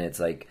season, it's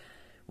like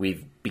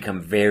we've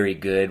become very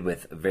good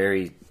with a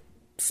very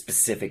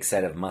specific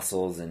set of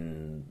muscles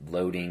and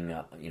loading,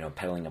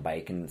 pedaling a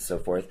bike and so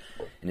forth.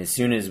 And as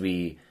soon as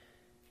we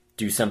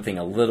do something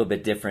a little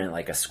bit different,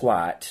 like a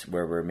squat,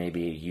 where we're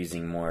maybe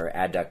using more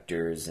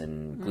adductors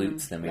and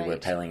glutes than we were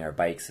pedaling our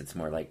bikes, it's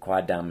more like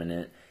quad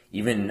dominant.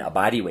 Even a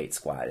body weight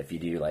squat, if you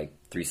do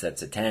 3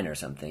 sets of 10 or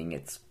something,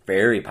 it's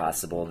very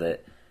possible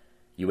that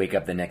you wake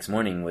up the next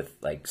morning with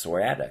sore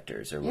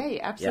adductors.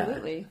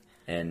 Absolutely.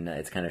 Yeah. And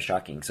it's kind of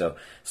shocking. So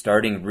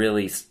starting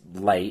really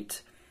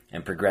light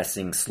and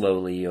progressing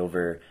slowly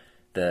over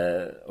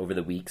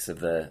the weeks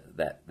of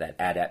that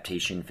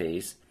adaptation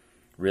phase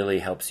really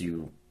helps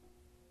you,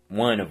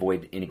 one,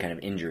 avoid any kind of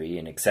injury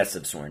and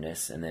excessive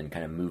soreness, and then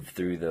kind of move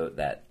through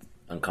that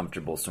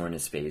uncomfortable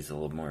soreness phase a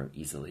little more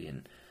easily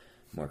and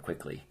more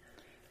quickly.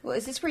 Well,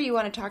 is this where you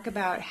want to talk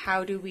about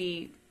how do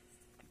we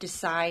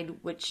decide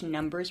which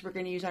numbers we're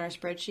going to use on our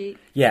spreadsheet?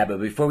 Yeah, but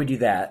before we do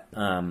that,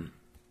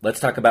 let's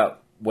talk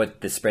about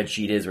what the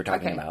spreadsheet is we're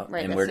talking about.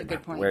 Right, and that's a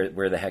good point.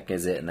 Where the heck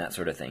is it and that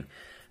sort of thing.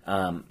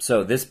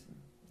 So those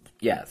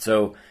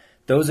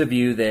of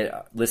you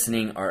that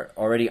listening are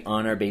already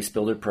on our Base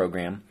Builder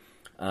program.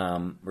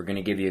 We're going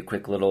to give you a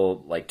quick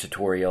little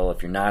tutorial.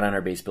 If you're not on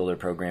our Base Builder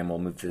program, we'll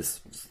move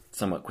this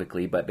somewhat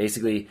quickly. But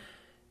basically,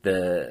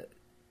 the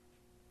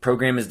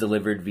program is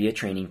delivered via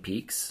Training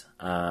Peaks.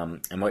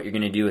 And what you're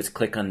going to do is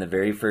click on the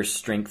very first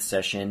strength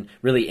session,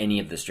 really any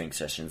of the strength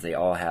sessions. They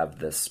all have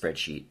the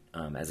spreadsheet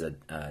as a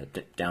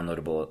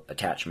downloadable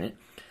attachment.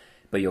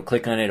 But you'll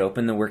click on it,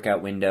 open the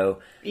workout window.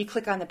 You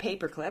click on the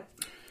paperclip.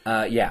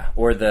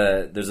 Or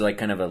there's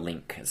kind of a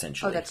link,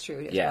 essentially. Oh, that's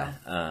true as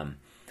well.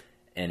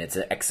 And it's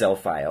an Excel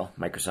file,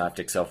 Microsoft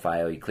Excel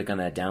file. You click on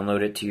that,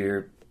 download it to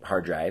your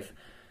hard drive,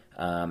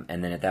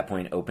 and then at that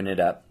point, open it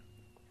up.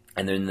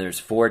 And then there's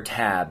 4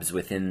 tabs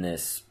within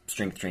this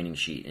strength training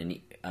sheet, and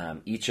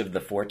each of the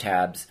 4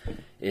 tabs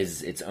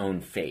is its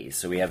own phase.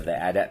 So we have the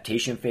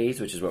adaptation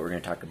phase, which is what we're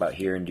going to talk about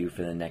here and do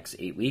for the next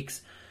 8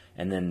 weeks.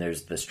 And then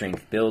there's the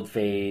strength build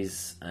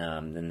phase.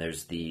 Then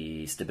there's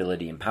the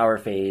stability and power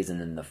phase.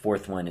 And then the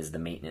fourth one is the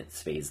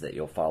maintenance phase that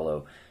you'll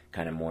follow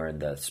kind of more in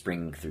the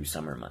spring through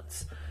summer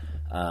months.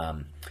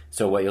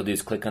 So what you'll do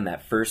is click on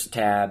that first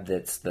tab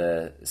it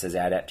says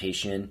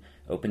adaptation,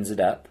 opens it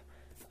up.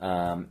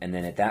 And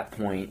then at that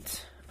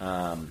point,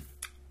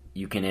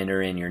 you can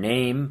enter in your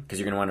name, because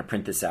you're going to want to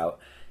print this out.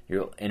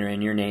 You'll enter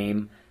in your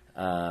name,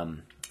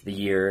 the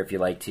year if you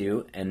like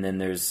to, and then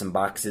there's some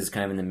boxes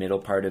kind of in the middle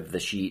part of the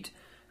sheet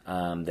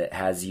that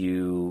has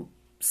you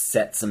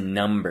set some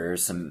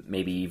numbers, some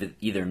maybe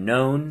either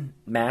known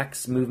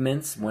max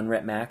movements, 1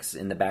 rep max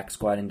in the back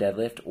squat and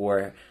deadlift,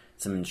 or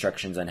some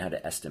instructions on how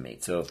to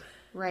estimate. So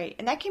right,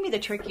 and that can be the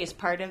trickiest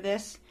part of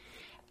this.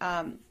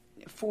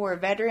 For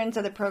veterans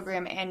of the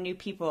program and new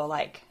people,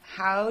 like,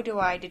 how do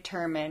I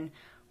determine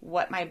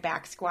what my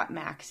back squat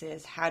max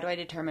is? How do I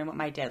determine what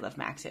my deadlift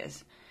max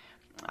is?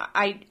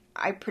 I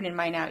printed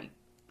mine out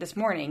this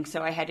morning,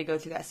 so I had to go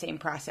through that same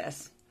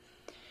process.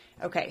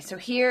 Okay, so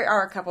here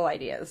are a couple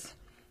ideas,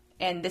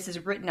 and this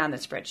is written on the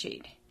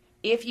spreadsheet.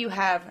 If you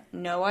have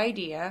no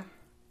idea,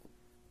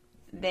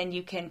 then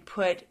you can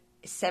put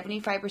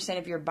 75%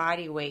 of your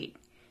body weight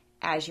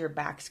as your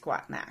back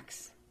squat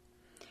max.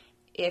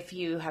 If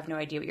you have no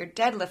idea what your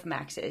deadlift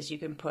max is, you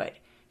can put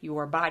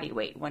your body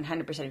weight,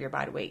 100% of your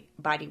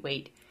body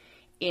weight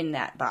in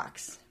that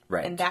box.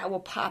 Right. And that will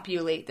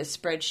populate the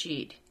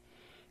spreadsheet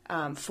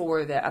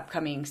for the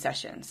upcoming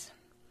sessions.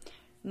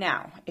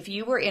 Now, if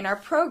you were in our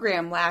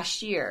program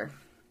last year,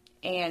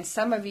 and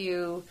some of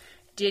you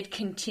did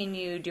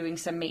continue doing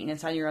some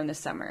maintenance on your own this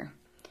summer,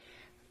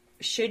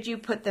 should you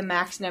put the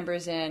max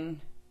numbers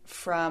in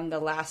from the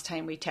last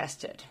time we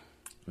tested?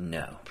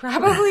 No.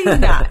 Probably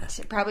not.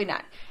 Probably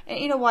not. And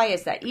you know, why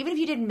is that? Even if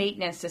you did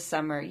maintenance this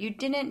summer, you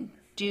didn't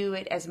do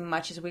it as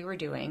much as we were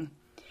doing.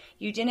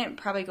 You didn't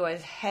probably go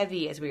as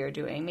heavy as we were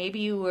doing. Maybe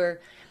you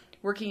were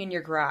working in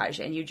your garage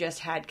and you just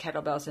had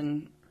kettlebells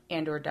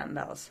and or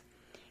dumbbells.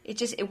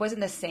 It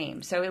wasn't the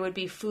same. So it would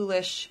be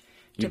foolish.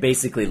 You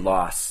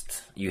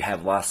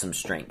have lost some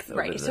strength over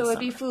right. the So summer. it would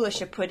be foolish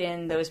to put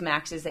in those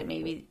maxes that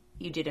maybe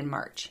you did in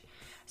March.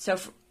 So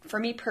for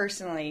me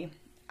personally,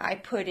 I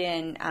put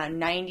in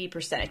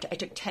 90%. I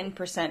took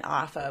 10%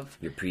 off of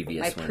your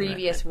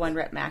previous 1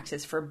 rep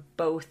maxes for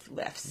both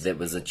lifts. That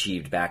was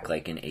achieved back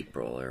like in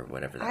April or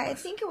whatever that was. I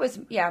think it was,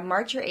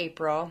 March or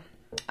April.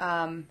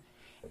 And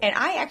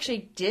I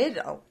actually did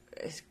a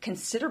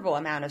considerable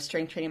amount of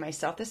strength training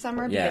myself this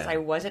summer because I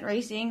wasn't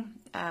racing.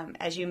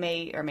 As you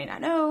may or may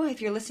not know,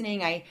 if you're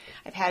listening,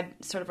 I've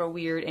had sort of a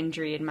weird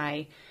injury in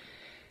my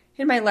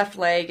left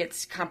leg.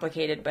 It's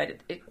complicated, but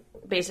it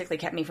basically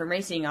kept me from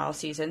racing all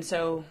season.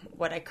 So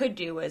what I could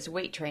do was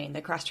weight train.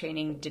 The cross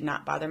training did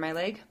not bother my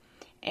leg.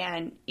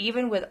 And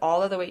even with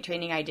all of the weight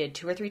training I did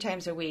 2 or 3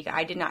 times a week,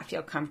 I did not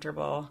feel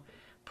comfortable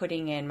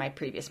putting in my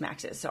previous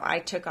maxes. So I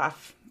took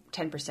off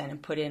 10%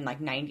 and put in like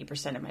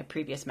 90% of my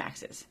previous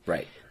maxes.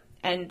 Right.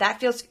 And that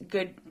feels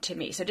good to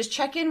me. So just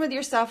check in with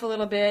yourself a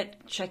little bit.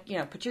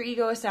 Put your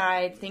ego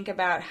aside. Think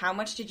about how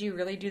much did you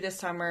really do this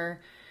summer?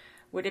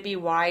 Would it be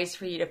wise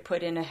for you to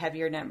put in a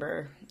heavier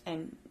number?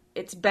 And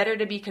it's better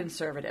to be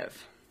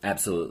conservative.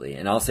 Absolutely.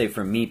 And I'll say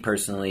for me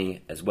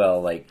personally as well,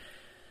 like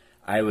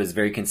I was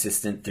very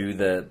consistent through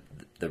the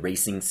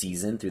racing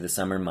season, through the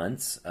summer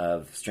months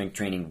of strength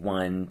training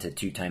 1 to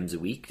 2 times a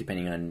week,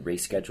 depending on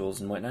race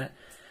schedules and whatnot.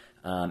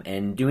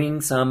 And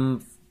doing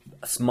some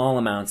small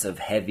amounts of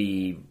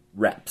heavy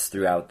reps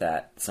throughout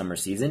that summer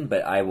season,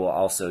 but I will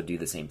also do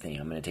the same thing.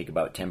 I'm going to take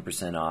about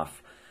 10%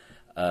 off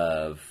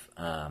of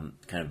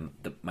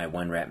my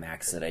 1 rep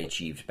max that I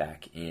achieved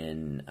back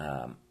in,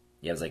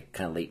 it was like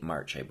kind of late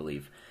March, I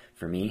believe,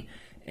 for me,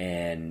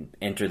 and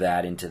enter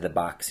that into the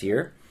box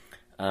here.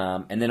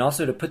 And then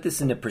also to put this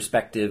into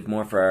perspective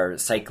more for our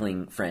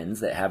cycling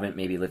friends that haven't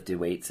maybe lifted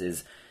weights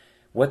is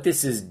what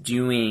this is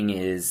doing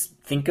is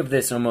think of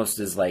this almost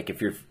as like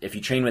if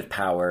you train with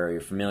power or you're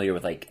familiar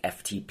with like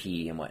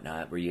FTP and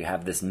whatnot, where you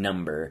have this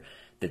number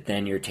that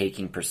then you're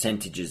taking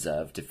percentages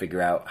of to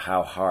figure out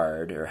how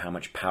hard or how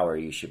much power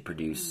you should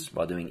produce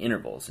while doing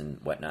intervals and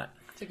whatnot.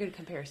 It's a good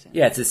comparison.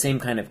 Yeah, it's the same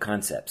kind of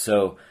concept.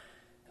 So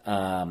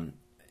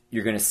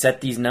you're going to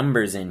set these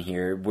numbers in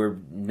here. We're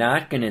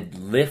not going to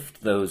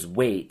lift those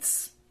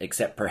weights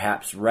except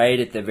perhaps right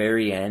at the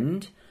very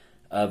end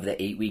of the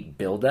 8-week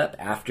buildup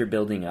after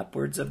building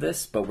upwards of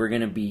this, but we're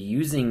going to be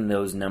using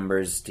those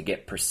numbers to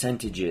get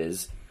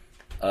percentages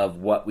of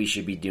what we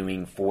should be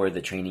doing for the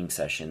training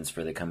sessions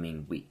for the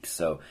coming weeks.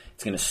 So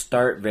it's going to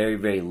start very,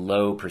 very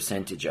low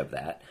percentage of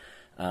that,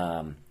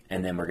 and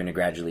then we're going to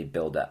gradually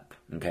build up.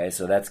 Okay,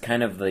 so that's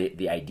kind of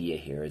the idea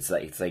here. It's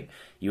like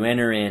you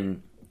enter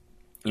in,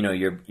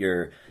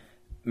 you're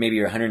maybe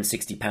you're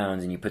 160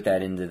 pounds and you put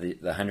that into the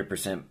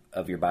 100%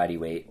 of your body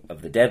weight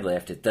of the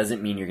deadlift. It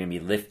doesn't mean you're going to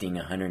be lifting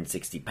a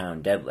 160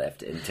 pound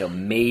deadlift until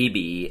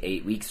maybe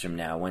 8 weeks from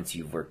now once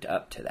you've worked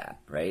up to that,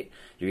 right?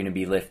 You're going to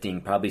be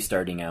lifting probably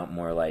starting out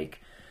more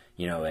like,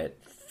 at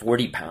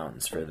 40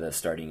 pounds for the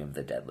starting of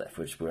the deadlift,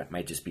 which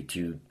might just be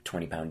 2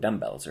 20-pound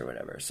dumbbells or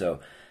whatever. So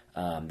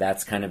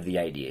that's kind of the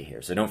idea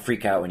here. So don't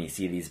freak out when you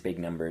see these big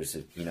numbers,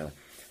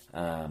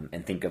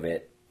 and think of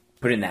it,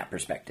 put it in that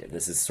perspective.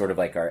 This is sort of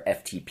like our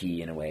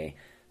FTP in a way,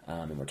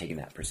 and we're taking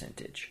that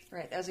percentage.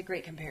 Right, that was a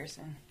great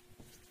comparison.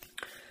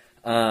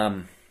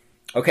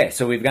 Okay,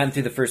 so we've gotten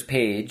through the first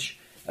page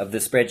of the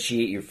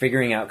spreadsheet. You're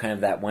figuring out kind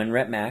of that 1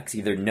 rep max,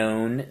 either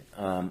known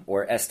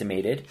or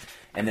estimated,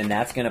 and then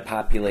that's going to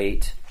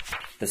populate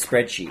the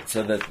spreadsheet.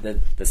 So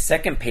the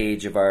second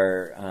page of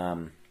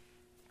our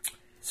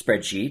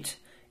spreadsheet,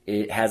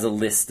 it has a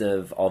list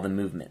of all the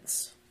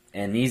movements.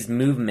 And these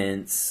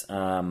movements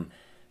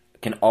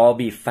can all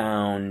be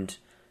found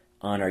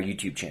on our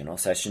YouTube channel,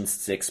 Session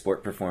 6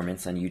 Sport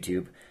Performance on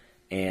YouTube.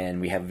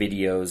 And we have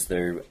videos.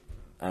 They're,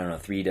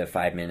 3 to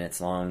 5 minutes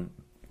long,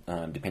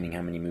 depending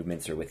how many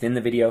movements are within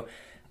the video.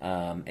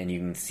 And you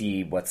can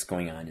see what's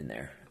going on in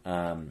there.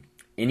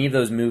 Any of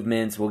those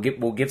movements, we'll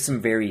give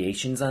some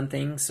variations on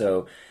things.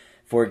 So,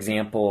 for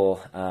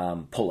example,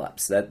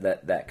 pull-ups.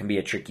 That can be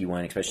a tricky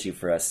one, especially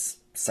for us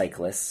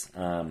cyclists.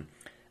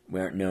 We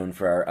aren't known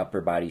for our upper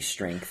body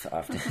strength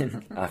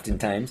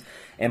oftentimes.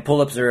 And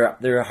pull-ups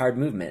they're a hard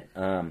movement.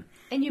 And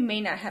you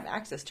may not have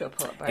access to a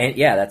pull-up bar. And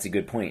yeah, that's a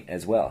good point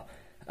as well.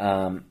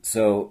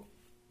 So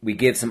we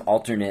give some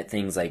alternate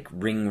things like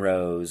ring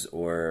rows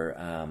or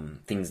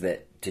things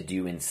that to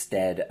do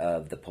instead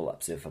of the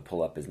pull-ups if a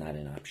pull-up is not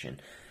an option.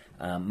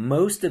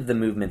 Most of the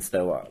movements,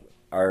 though,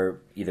 are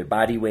either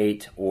body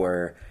weight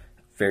or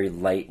very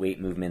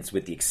lightweight movements,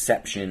 with the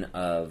exception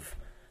of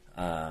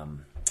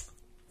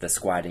the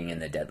squatting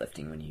and the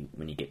deadlifting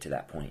when you get to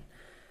that point.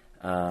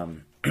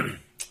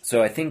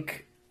 So I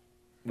think,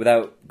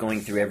 without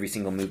going through every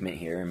single movement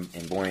here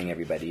and boring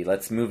everybody,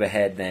 let's move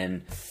ahead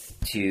then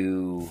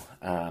to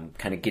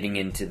kind of getting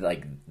into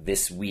like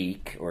this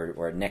week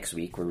or next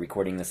week. We're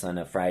recording this on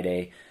a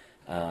Friday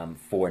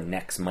for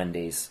next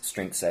Monday's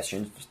strength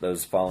session. For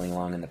those following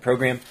along in the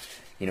program,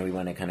 we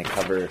want to kind of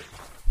cover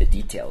the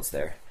details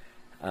there.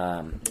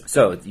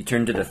 So you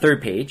turn to the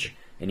third page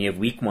and you have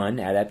week 1,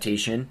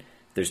 adaptation.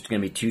 There's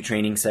going to be 2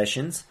 training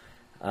sessions.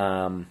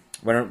 Why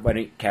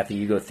don't Kathy,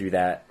 you go through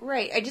that?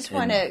 Right. I just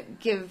want to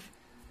give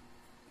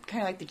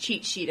kind of like the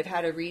cheat sheet of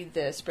how to read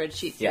the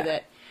spreadsheet so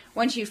that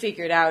once you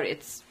figure it out,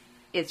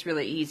 it's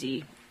really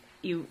easy.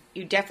 You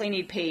definitely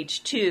need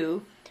page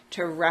 2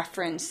 to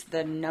reference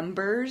the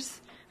numbers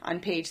on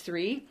page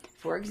 3.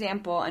 For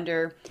example,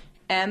 under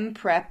M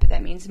prep,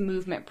 that means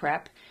movement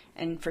prep.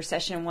 And for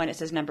session 1, it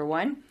says number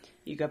 1.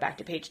 You go back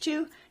to page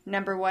 2.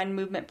 Number 1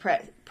 movement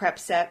prep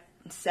set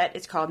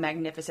is called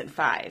Magnificent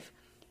 5.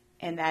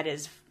 And that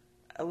is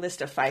a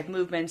list of 5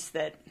 movements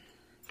that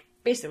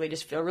basically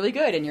just feel really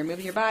good, and you're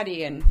moving your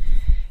body and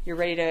you're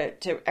ready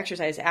to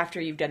exercise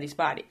after you've done these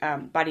body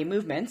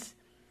movements.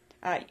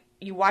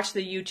 You watch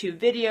the YouTube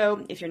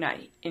video if you're not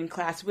in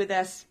class with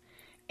us,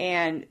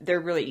 and they're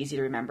really easy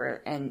to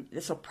remember, and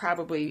this will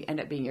probably end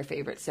up being your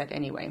favorite set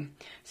anyway.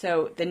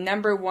 So the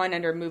number 1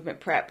 under movement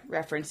prep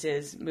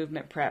references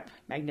movement prep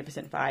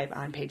Magnificent 5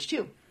 on page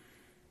 2.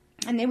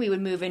 And then we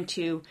would move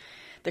into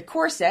the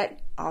core set,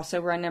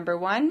 also run number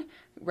 1,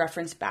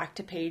 reference back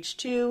to page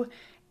 2,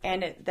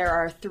 and there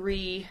are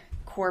 3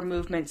 core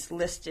movements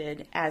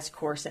listed as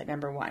core set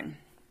number 1.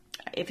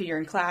 If you're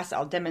in class,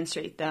 I'll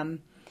demonstrate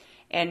them,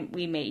 and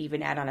we may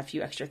even add on a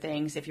few extra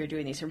things. If you're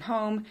doing these from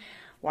home,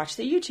 watch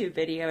the YouTube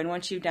video, and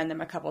once you've done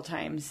them a couple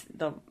times,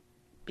 they'll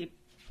be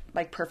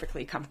like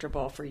perfectly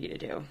comfortable for you to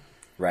do.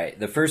 Right.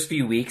 The first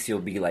few weeks, you'll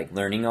be like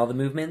learning all the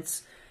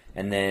movements,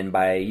 and then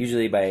by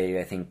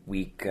I think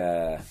week,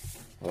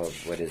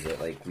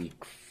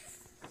 week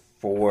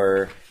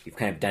 4, you've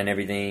kind of done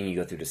everything. You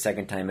go through the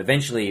second time.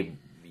 Eventually,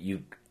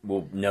 you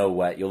will know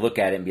what you'll look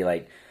at it and be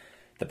like,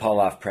 the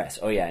pull-off press.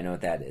 Oh yeah, I know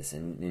what that is.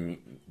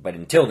 But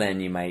until then,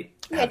 you might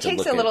have it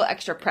takes a little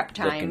extra prep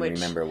time, which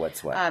remember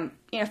what's what.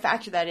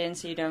 Factor that in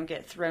so you don't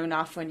get thrown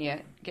off when you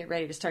get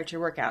ready to start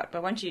your workout.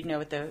 But once you know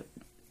what the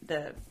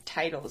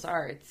titles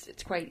are,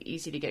 it's quite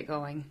easy to get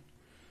going.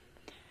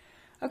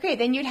 Okay,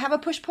 then you'd have a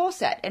push-pull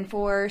set, and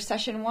for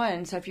session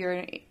 1, so if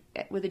you're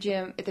at the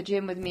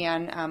gym with me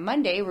on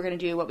Monday, we're going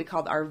to do what we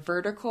call our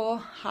vertical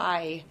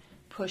high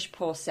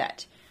push-pull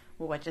set.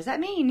 Well, what does that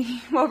mean?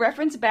 We'll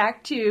reference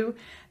back to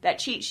that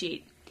cheat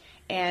sheet,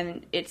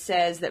 and it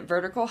says that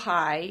vertical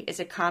high is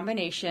a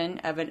combination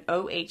of an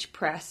OH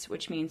press,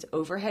 which means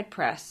overhead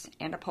press,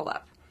 and a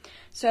pull-up.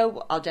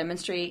 So I'll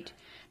demonstrate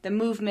the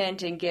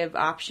movement and give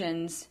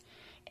options,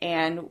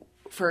 and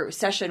for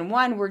session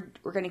 1, we're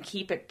going to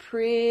keep it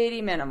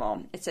pretty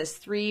minimal. It says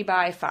 3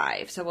 by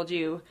 5. So we'll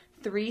do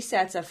 3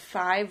 sets of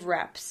 5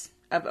 reps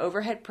of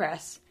overhead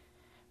press,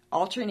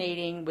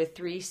 alternating with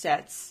 3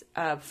 sets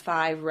of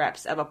 5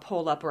 reps of a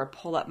pull-up or a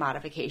pull-up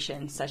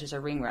modification, such as a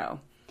ring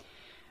row.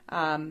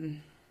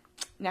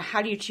 Now,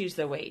 how do you choose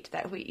the weight?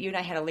 You and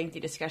I had a lengthy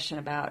discussion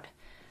about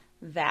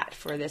that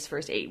for this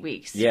first 8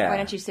 weeks. Yeah. Why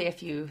don't you say a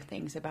few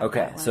things about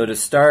that? Okay, so to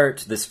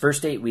start this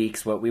first 8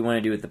 weeks, what we want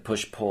to do with the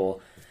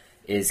push-pull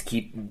is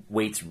keep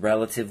weights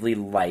relatively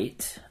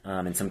light.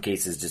 In some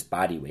cases, just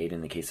body weight.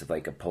 In the case of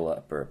like a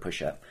pull-up or a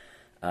push-up.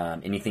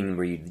 Anything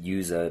where you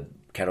use a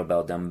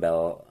kettlebell,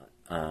 dumbbell,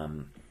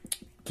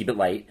 keep it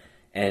light.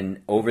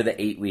 And over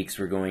the 8 weeks,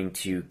 we're going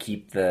to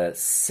keep the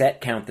set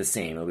count the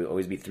same. It'll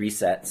always be 3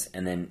 sets,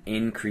 and then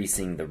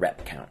increasing the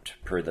rep count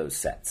per those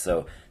sets.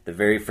 So the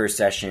very first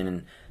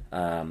session,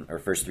 or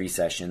first 3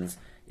 sessions,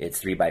 it's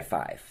 3 by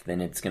 5.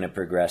 Then it's going to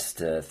progress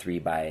to 3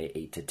 by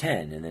 8 to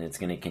 10, and then it's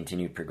going to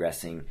continue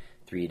progressing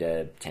 3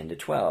 to 10 to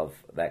 12,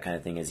 that kind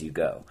of thing as you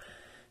go.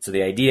 So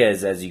the idea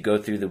is as you go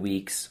through the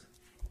weeks,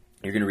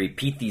 you're going to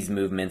repeat these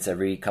movements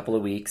every couple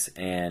of weeks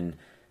and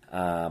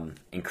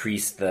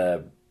increase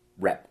the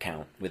rep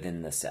count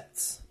within the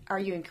sets. Are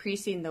you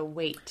increasing the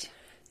weight?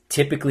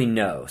 Typically,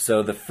 no.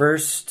 So the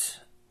first...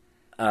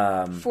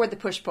 for the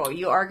push-pull,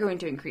 you are going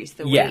to increase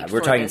the weight. Yeah,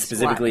 we're talking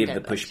specifically of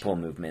the push-pull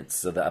movements,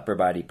 so the upper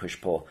body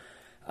push-pull.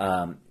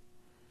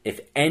 If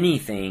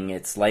anything,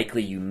 it's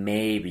likely you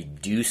may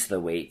reduce the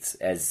weights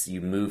as you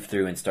move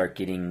through and start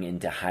getting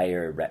into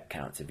higher rep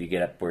counts. If you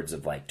get upwards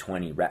of like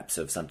 20 reps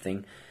of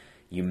something,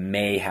 you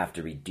may have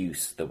to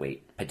reduce the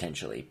weight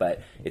potentially.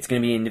 But it's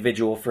going to be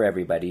individual for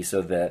everybody.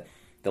 So the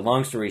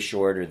long story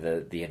short, or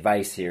the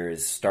advice here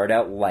is start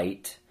out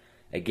light.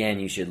 Again,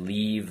 you should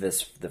leave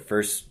the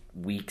first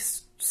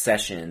week's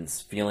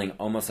sessions feeling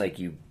almost like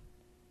you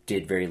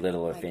did very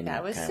little, if any.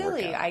 That was kind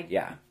silly. of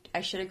workout. I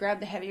should have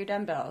grabbed the heavier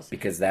dumbbells.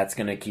 Because that's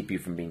going to keep you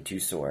from being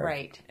too sore.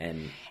 Right.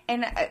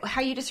 And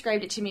how you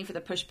described it to me for the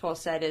push-pull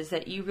set is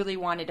that you really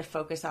wanted to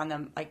focus on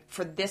them, like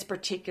for this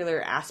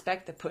particular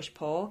aspect, the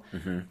push-pull,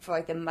 for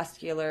like the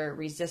muscular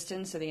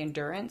resistance or the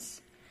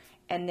endurance.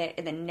 And then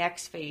in the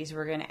next phase,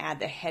 we're going to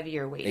add the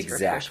heavier weights for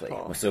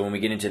push-pull. So when we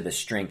get into the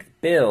strength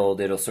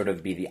build, it'll sort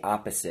of be the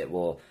opposite.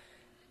 We'll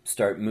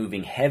start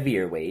moving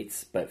heavier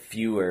weights, but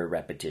fewer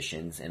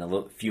repetitions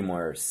and few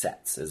more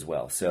sets as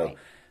well. So... Right.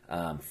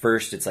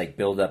 First, it's like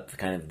build up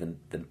kind of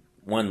the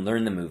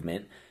learn the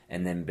movement,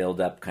 and then build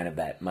up kind of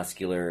that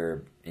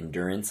muscular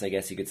endurance, I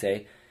guess you could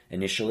say,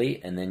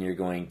 initially, and then you're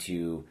going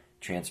to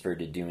transfer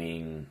to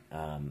doing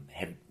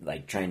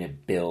like trying to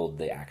build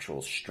the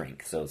actual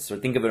strength. So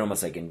think of it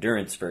almost like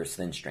endurance first,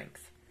 then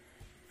strength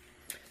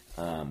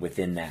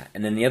within that.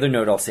 And then the other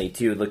note I'll say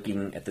too,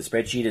 looking at the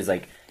spreadsheet, is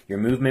like your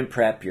movement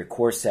prep, your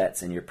core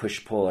sets, and your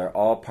push-pull are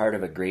all part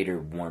of a greater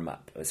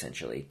warm-up,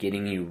 essentially,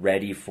 getting you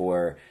ready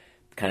for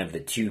kind of the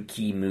 2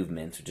 key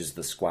movements, which is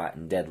the squat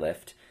and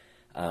deadlift,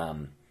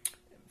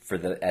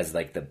 as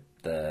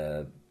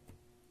the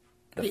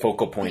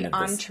focal point of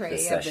entree the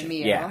session. Of the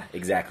meal. Yeah,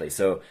 exactly.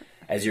 So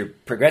as you're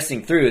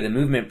progressing through, the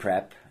movement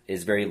prep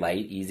is very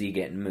light, easy,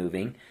 getting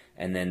moving,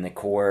 and then the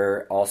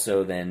core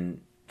also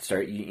then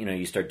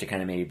you start to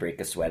kind of maybe break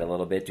a sweat a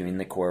little bit doing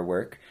the core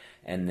work.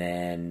 And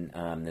then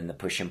the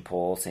push and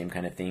pull, same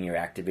kind of thing. You're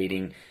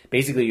activating.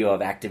 Basically, you'll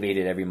have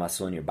activated every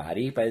muscle in your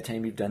body by the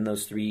time you've done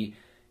those 3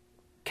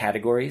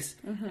 categories,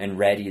 and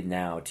ready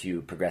now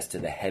to progress to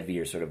the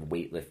heavier sort of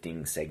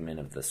weightlifting segment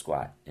of the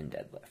squat and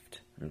deadlift.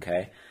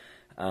 Okay,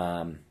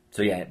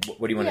 so yeah,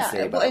 what do you want to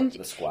say about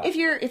the squat?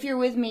 If you're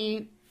with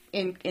me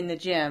in the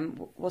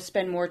gym, we'll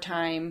spend more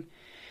time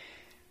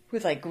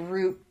with like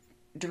group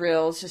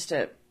drills just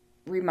to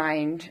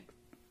remind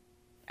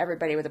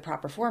everybody what the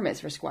proper form is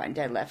for squat and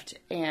deadlift.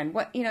 And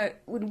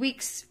when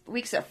weeks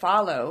that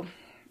follow,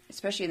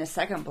 especially in the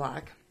second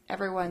block,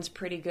 everyone's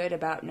pretty good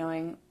about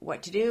knowing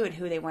what to do and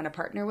who they want to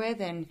partner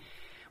with, and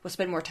we'll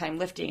spend more time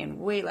lifting and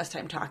way less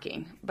time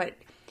talking. But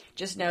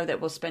just know that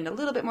we'll spend a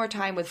little bit more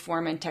time with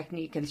form and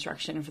technique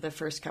instruction for the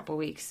first couple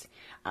weeks,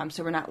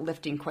 so we're not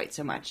lifting quite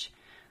so much.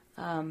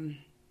 So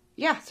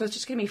it's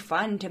just going to be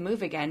fun to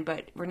move again,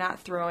 but we're not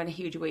throwing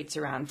huge weights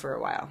around for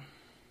a while.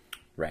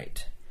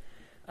 Right.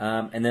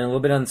 And then a little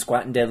bit on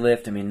squat and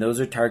deadlift. I mean, those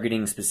are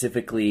targeting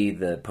specifically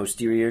the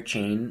posterior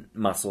chain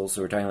muscles.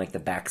 So we're talking like the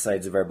back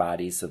sides of our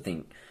bodies. So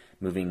think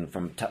moving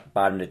from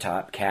bottom to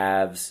top,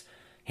 calves,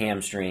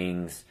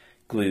 hamstrings,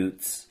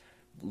 glutes,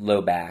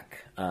 low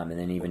back, and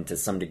then even to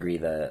some degree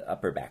the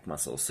upper back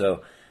muscles.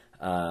 So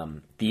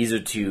these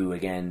are to,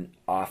 again,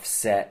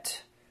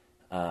 offset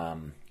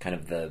kind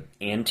of the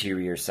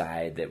anterior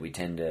side that we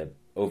tend to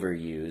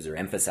overuse or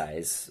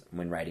emphasize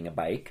when riding a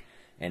bike,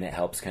 and it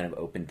helps kind of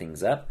open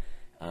things up.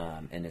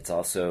 And it's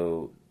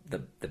also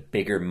the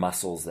bigger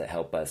muscles that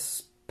help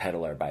us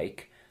pedal our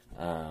bike,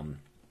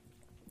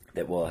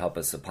 that will help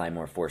us apply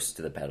more force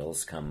to the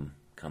pedals come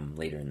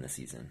later in the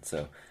season.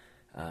 So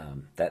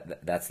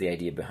that's the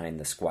idea behind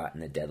the squat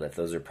and the deadlift.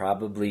 Those are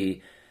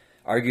probably,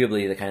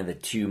 arguably, the kind of the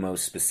 2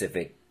 most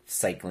specific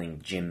cycling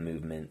gym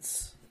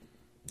movements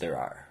there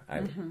are.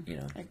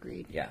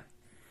 Agreed. Yeah.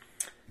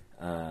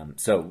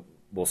 So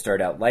we'll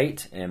start out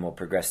light and we'll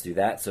progress through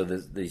that. So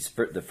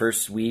the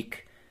first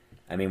week,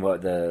 I mean,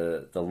 what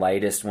the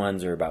lightest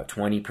ones are about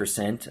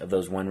 20% of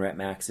those 1 rep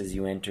maxes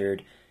you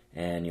entered,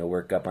 and you'll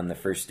work up on the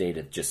first day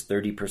to just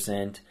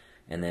 30%,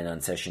 and then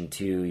on session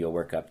 2 you'll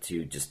work up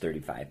to just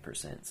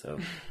 35%. So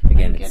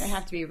again, it's gonna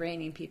have to be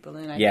reining people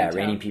in.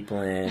 Reining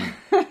people in.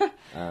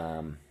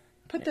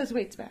 Put those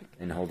weights back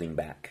and holding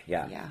back.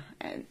 Yeah,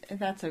 and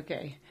that's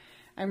okay.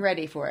 I'm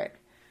ready for it.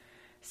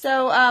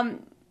 So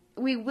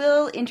we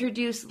will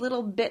introduce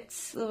little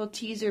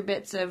teaser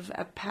bits of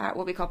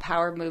what we call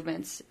power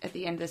movements at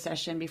the end of the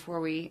session before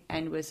we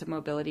end with some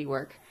mobility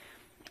work.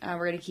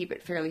 We're going to keep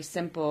it fairly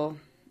simple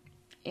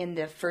in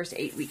the first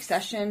 8-week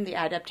session, the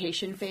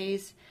adaptation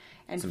phase.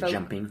 And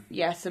jumping.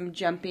 Yeah, some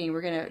jumping.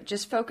 We're going to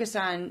just focus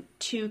on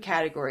 2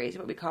 categories,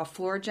 what we call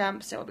floor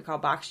jumps and what we call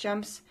box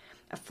jumps.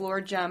 A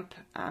floor jump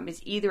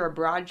is either a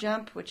broad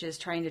jump, which is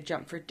trying to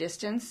jump for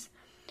distance,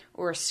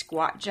 or a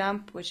squat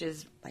jump, which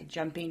is like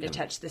jumping to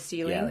touch the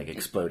ceiling. Yeah, like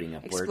exploding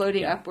upward.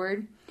 Exploding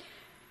upward.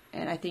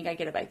 And I think I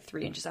get about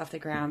 3 inches off the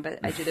ground, but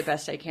I do the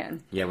best I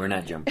can. Yeah, we're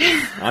not jumping.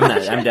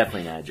 I'm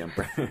definitely not a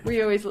jumper.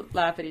 We always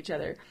laugh at each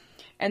other.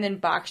 And then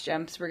box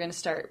jumps, we're going to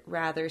start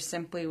rather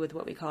simply with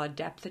what we call a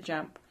depth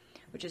jump,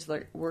 which is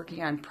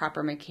working on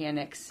proper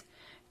mechanics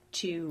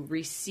to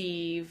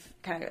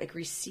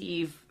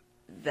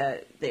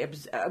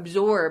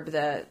absorb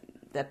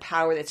the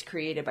power that's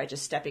created by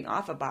just stepping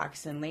off a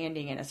box and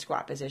landing in a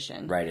squat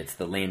position. Right, it's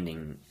the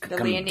landing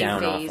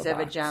phase of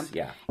a jump.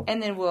 Yeah.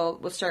 And then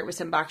we'll start with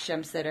some box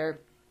jumps that are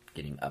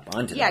getting up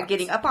onto the box. Yeah,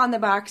 getting up on the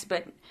box,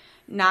 but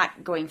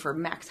not going for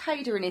max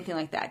height or anything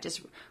like that.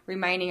 Just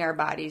reminding our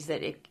bodies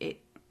that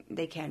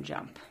they can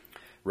jump.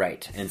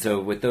 Right. And so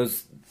with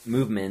those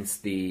movements,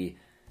 the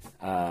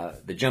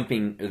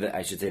jumping,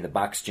 I should say the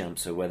box jump,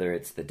 so whether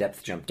it's the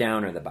depth jump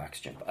down or the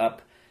box jump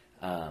up,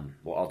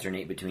 we'll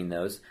alternate between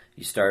those.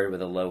 You start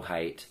with a low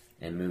height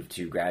and move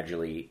to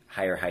gradually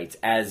higher heights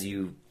as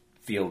you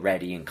feel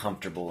ready and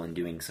comfortable in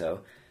doing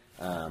so,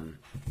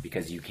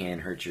 because you can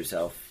hurt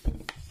yourself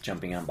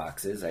jumping on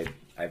boxes.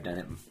 I've done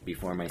it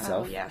before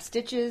myself. Oh, yeah.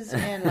 Stitches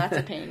and lots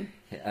of pain.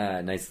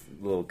 Nice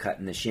little cut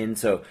in the shin.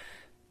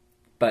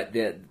 But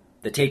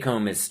the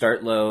take-home is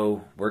start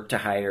low, work to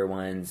higher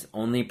ones,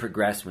 only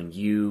progress when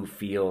you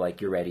feel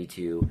like you're ready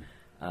to.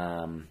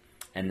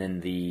 And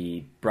then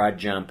the broad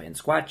jump and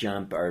squat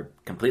jump are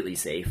completely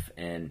safe.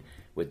 And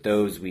with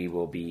those, we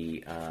will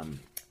be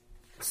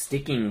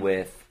sticking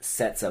with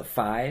sets of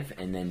 5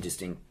 and then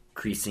just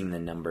increasing the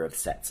number of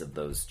sets of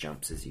those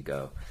jumps as you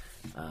go.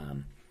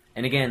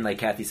 And again, like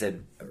Kathy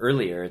said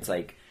earlier, it's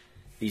like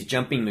these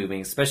jumping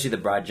movements, especially the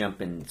broad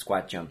jump and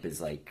squat jump,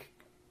 is like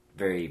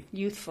very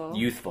youthful.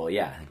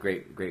 Yeah,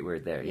 great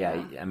word there.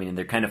 Yeah. I mean,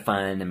 they're kind of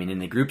fun. I mean, in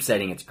the group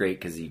setting, it's great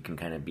because you can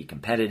kind of be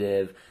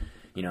competitive.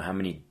 You know,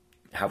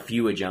 how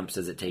few jumps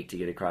does it take to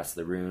get across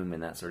the room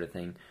and that sort of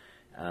thing.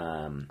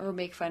 Or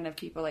make fun of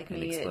people like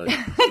me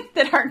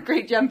that aren't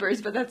great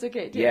jumpers, but that's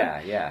okay too.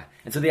 Yeah.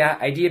 And so the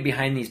idea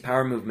behind these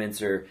power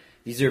movements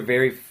these are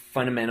very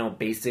fundamental,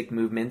 basic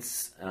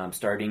movements,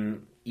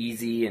 starting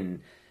easy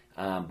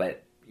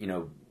but you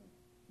know,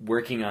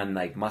 working on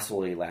like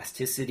muscle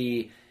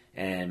elasticity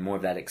and more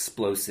of that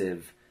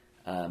explosive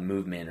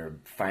movement or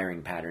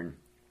firing pattern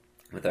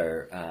with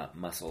our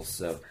muscles.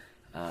 So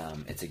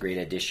it's a great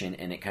addition,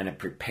 and it kind of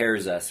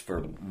prepares us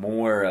for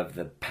more of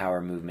the power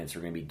movements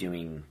we're going to be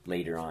doing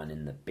later on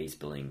in the base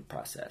building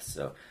process.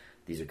 So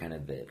these are kind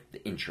of the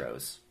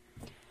intros.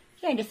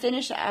 Yeah, and to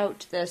finish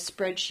out the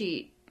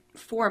spreadsheet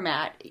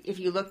format, if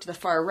you look to the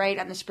far right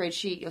on the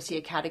spreadsheet, you'll see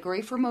a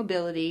category for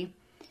mobility.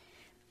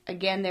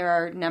 Again, there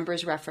are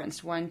numbers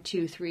referenced 1,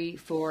 2, 3,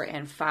 4,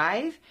 and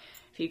 5.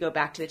 If you go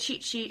back to the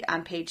cheat sheet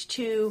on page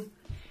 2,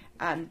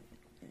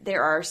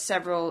 there are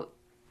several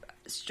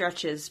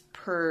stretches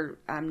per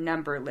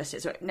number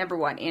listed. So number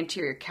 1,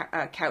 anterior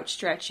couch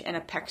stretch and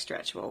a pec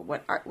stretch. Well,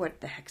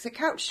 what the heck's a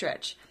couch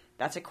stretch?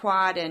 That's a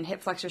quad and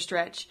hip flexor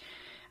stretch.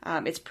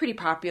 It's pretty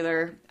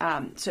popular.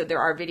 So there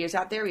are videos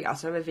out there. We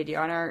also have a video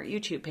on our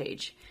YouTube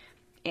page.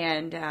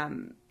 And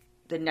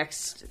the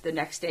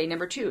next day,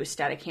 number 2 is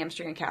static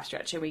hamstring and calf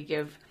stretch. And we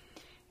give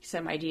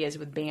some ideas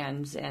with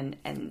bands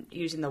and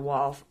using the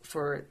wall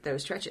for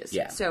those stretches.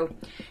 Yeah. So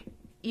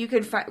you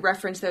can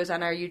reference those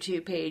on our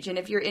YouTube page. And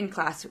if you're in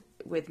class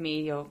with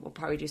me, we'll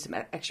probably do some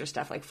extra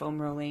stuff like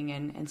foam rolling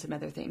and some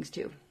other things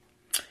too.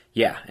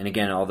 Yeah. And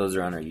again, all those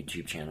are on our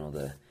YouTube channel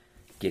to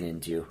get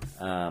into.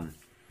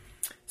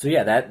 So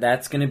yeah,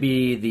 that's going to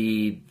be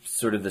the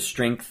sort of the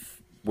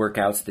strength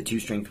workouts, the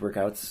 2 strength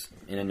workouts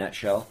in a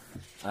nutshell,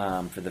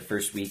 for the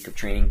first week of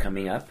training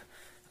coming up.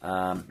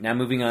 Now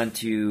moving on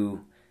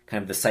to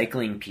kind of the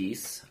cycling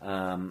piece.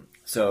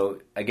 So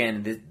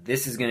again,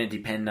 this is going to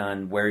depend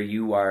on where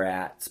you are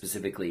at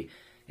specifically.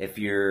 If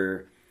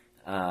you're,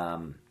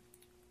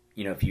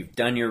 if you've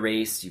done your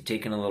race, you've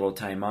taken a little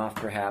time off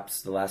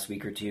perhaps the last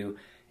week or 2,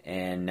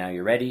 and now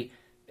you're ready,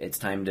 it's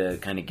time to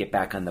kind of get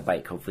back on the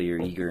bike. Hopefully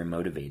you're eager and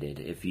motivated.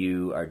 If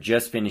you are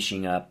just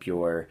finishing up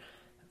your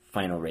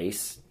final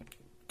race,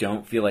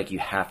 don't feel like you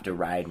have to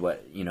ride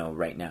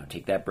right now.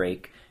 Take that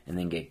break and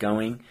then get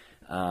going.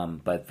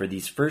 But for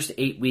these first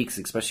 8 weeks,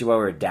 especially while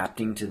we're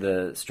adapting to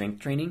the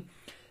strength training,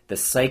 the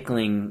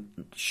cycling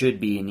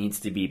needs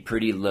to be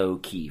pretty low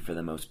key for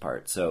the most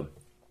part. So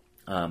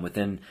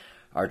within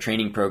our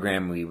training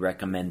program, we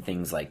recommend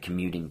things like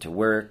commuting to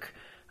work,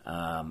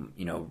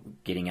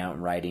 getting out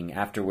and riding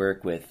after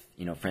work with,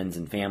 friends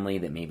and family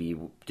that maybe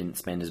you didn't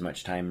spend as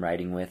much time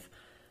riding with.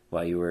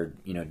 while you were,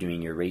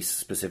 doing your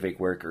race-specific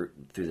work or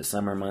through the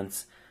summer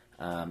months,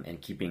 and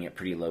keeping it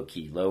pretty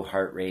low-key. Low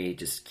heart rate,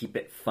 just keep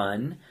it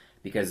fun,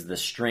 because the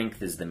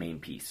strength is the main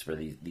piece for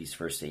these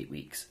first 8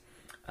 weeks.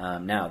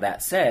 Now,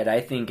 that said,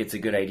 I think it's a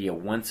good idea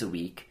once a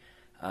week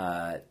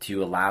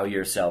to allow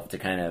yourself to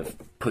kind of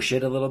push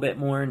it a little bit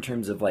more in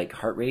terms of like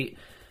heart rate.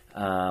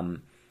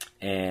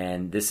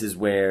 And this is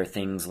where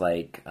things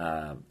like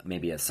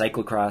maybe a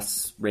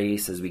cyclocross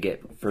race as we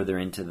get further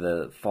into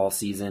the fall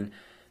season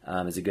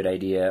is a good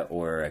idea,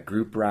 or a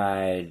group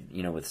ride,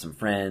 with some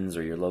friends,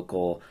 or your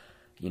local,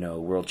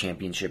 world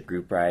championship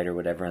group ride or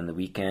whatever on the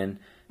weekend.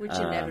 Which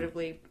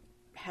inevitably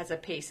has a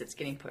pace that's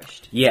getting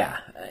pushed. Yeah,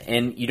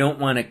 and you don't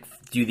want to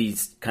do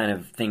these kind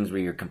of things where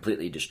you're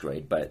completely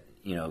destroyed, but,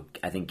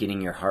 I think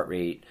getting your heart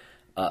rate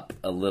up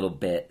a little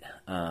bit,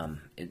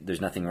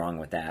 there's nothing wrong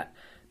with that.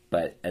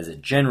 But as a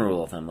general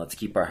rule of thumb, let's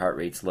keep our heart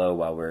rates low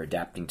while we're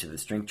adapting to the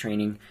strength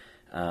training.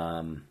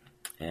 And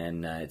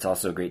it's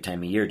also a great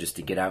time of year just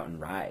to get out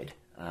and ride.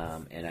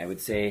 And I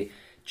would say,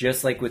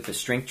 just like with the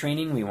strength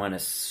training, we want to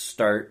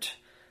start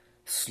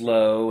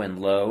slow and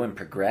low and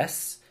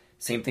progress.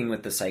 Same thing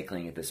with the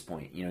cycling at this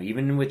point.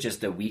 Even with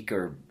just a week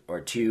or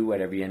two,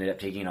 whatever you ended up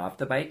taking off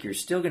the bike, you're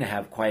still going to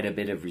have quite a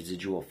bit of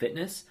residual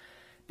fitness.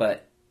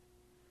 But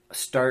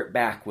start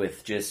back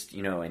with just,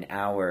 an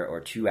hour or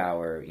 2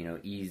 hour,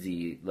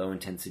 easy, low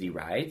intensity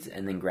rides,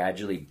 and then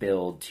gradually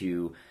build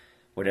to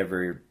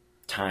whatever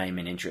time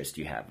and interest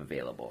you have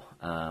available.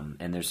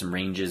 And there's some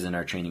ranges in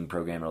our training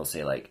program. It'll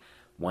say like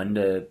 1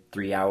 to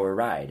 3 hour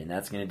ride, and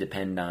that's going to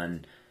depend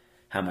on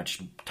how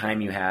much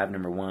time you have,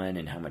 number one,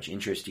 and how much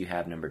interest you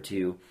have, number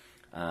two.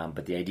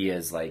 But the idea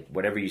is like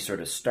whatever you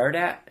sort of start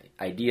at,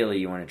 ideally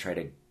you want to try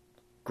to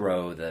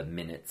grow the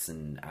minutes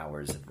and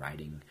hours of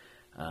riding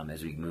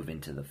as we move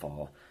into the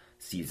fall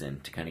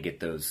season to kind of get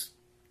those,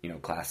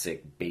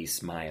 classic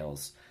base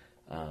miles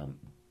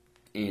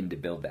in to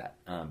build that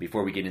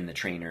before we get in the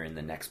trainer in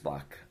the next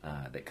block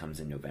that comes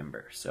in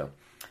November. So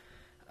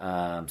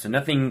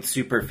nothing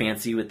super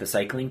fancy with the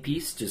cycling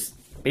piece. Just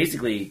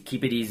basically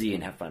keep it easy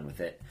and have fun with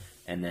it,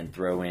 and then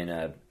throw in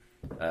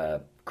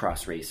a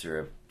cross race or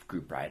a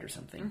group ride or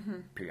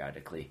something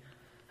periodically.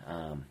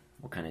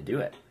 We'll kind of do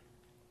it.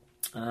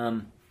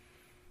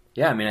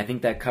 I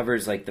think that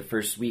covers like the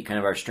first week, kind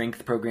of our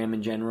strength program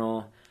in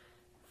general,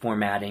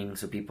 formatting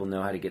so people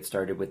know how to get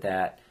started with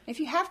that.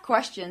 If you have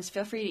questions,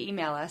 feel free to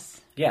email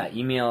us. Yeah,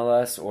 email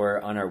us, or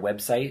on our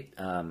website,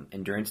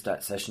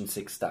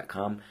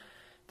 endurance.session6.com.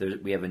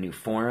 We have a new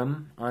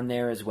forum on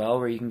there as well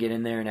where you can get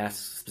in there and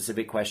ask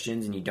specific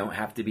questions, and you don't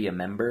have to be a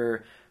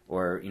member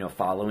or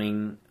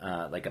following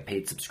like a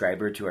paid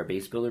subscriber to our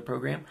Base Builder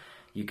program.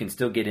 You can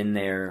still get in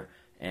there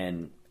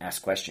and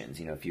ask questions.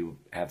 If you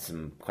have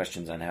some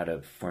questions on how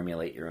to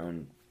formulate your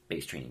own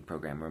base training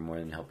program, we're more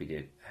than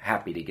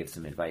happy to give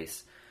some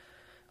advice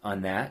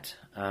on that.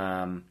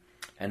 And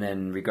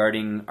then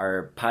regarding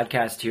our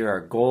podcast here,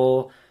 our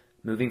goal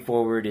moving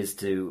forward is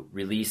to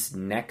release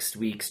next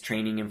week's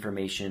training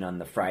information on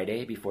the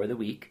Friday before the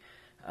week.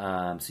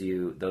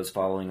 So those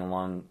following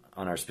along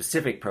on our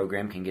specific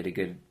program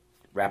can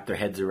wrap their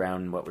heads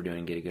around what we're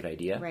doing, get a good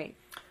idea. Right.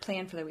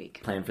 Plan for the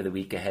week. Plan for the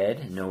week ahead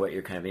and know what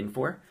you're kind of in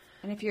for.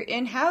 And if you're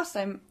in-house,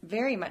 I'm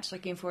very much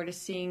looking forward to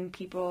seeing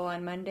people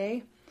on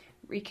Monday,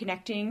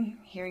 reconnecting,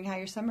 hearing how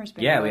your summer's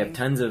been going. We have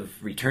tons of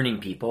returning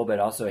people, but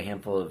also a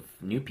handful of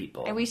new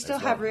people. And we still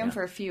have room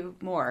for a few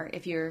more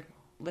if you're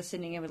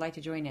listening and would like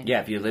to join in.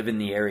 Yeah, if you live in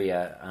the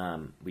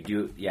area, we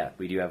do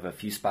have a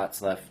few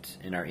spots left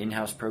in our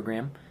in-house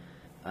program.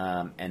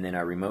 And then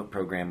our remote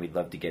program, we'd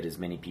love to get as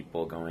many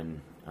people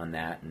going on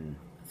that and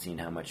seeing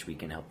how much we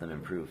can help them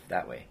improve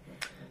that way.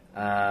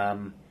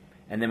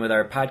 And then with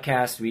our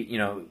podcast,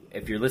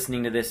 if you're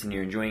listening to this and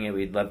you're enjoying it,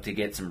 we'd love to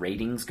get some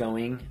ratings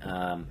going.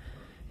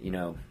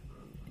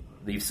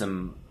 Leave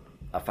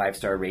a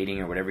 5-star rating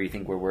or whatever you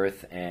think we're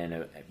worth,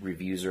 and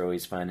reviews are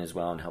always fun as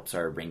well and helps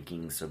our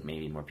rankings, so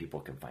maybe more people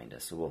can find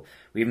us. So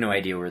we have no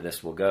idea where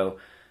this will go.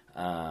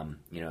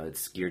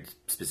 It's geared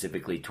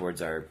specifically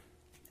towards our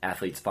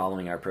athletes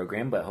following our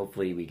program, but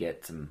hopefully we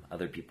get some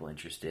other people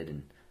interested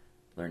in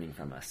learning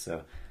from us.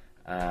 So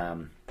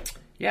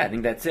I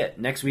think that's it.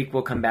 Next week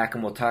we'll come back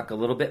and we'll talk a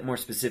little bit more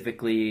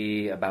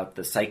specifically about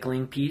the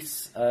cycling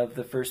piece of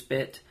the first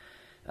bit,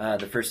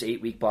 the first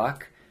 8-week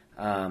block,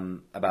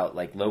 about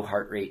like low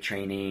heart rate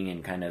training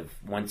and kind of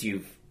once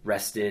you've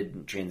rested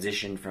and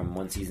transitioned from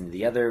one season to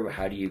the other,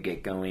 how do you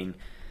get going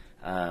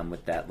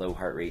with that low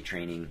heart rate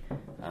training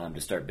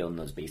to start building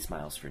those base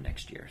miles for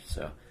next year.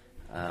 So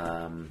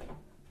I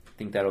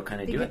think that'll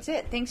kind of do it. That's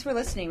it. Thanks for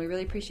listening. We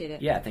really appreciate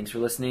it. Yeah, thanks for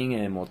listening,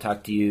 and we'll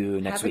talk to you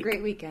next week. Have a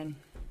great weekend.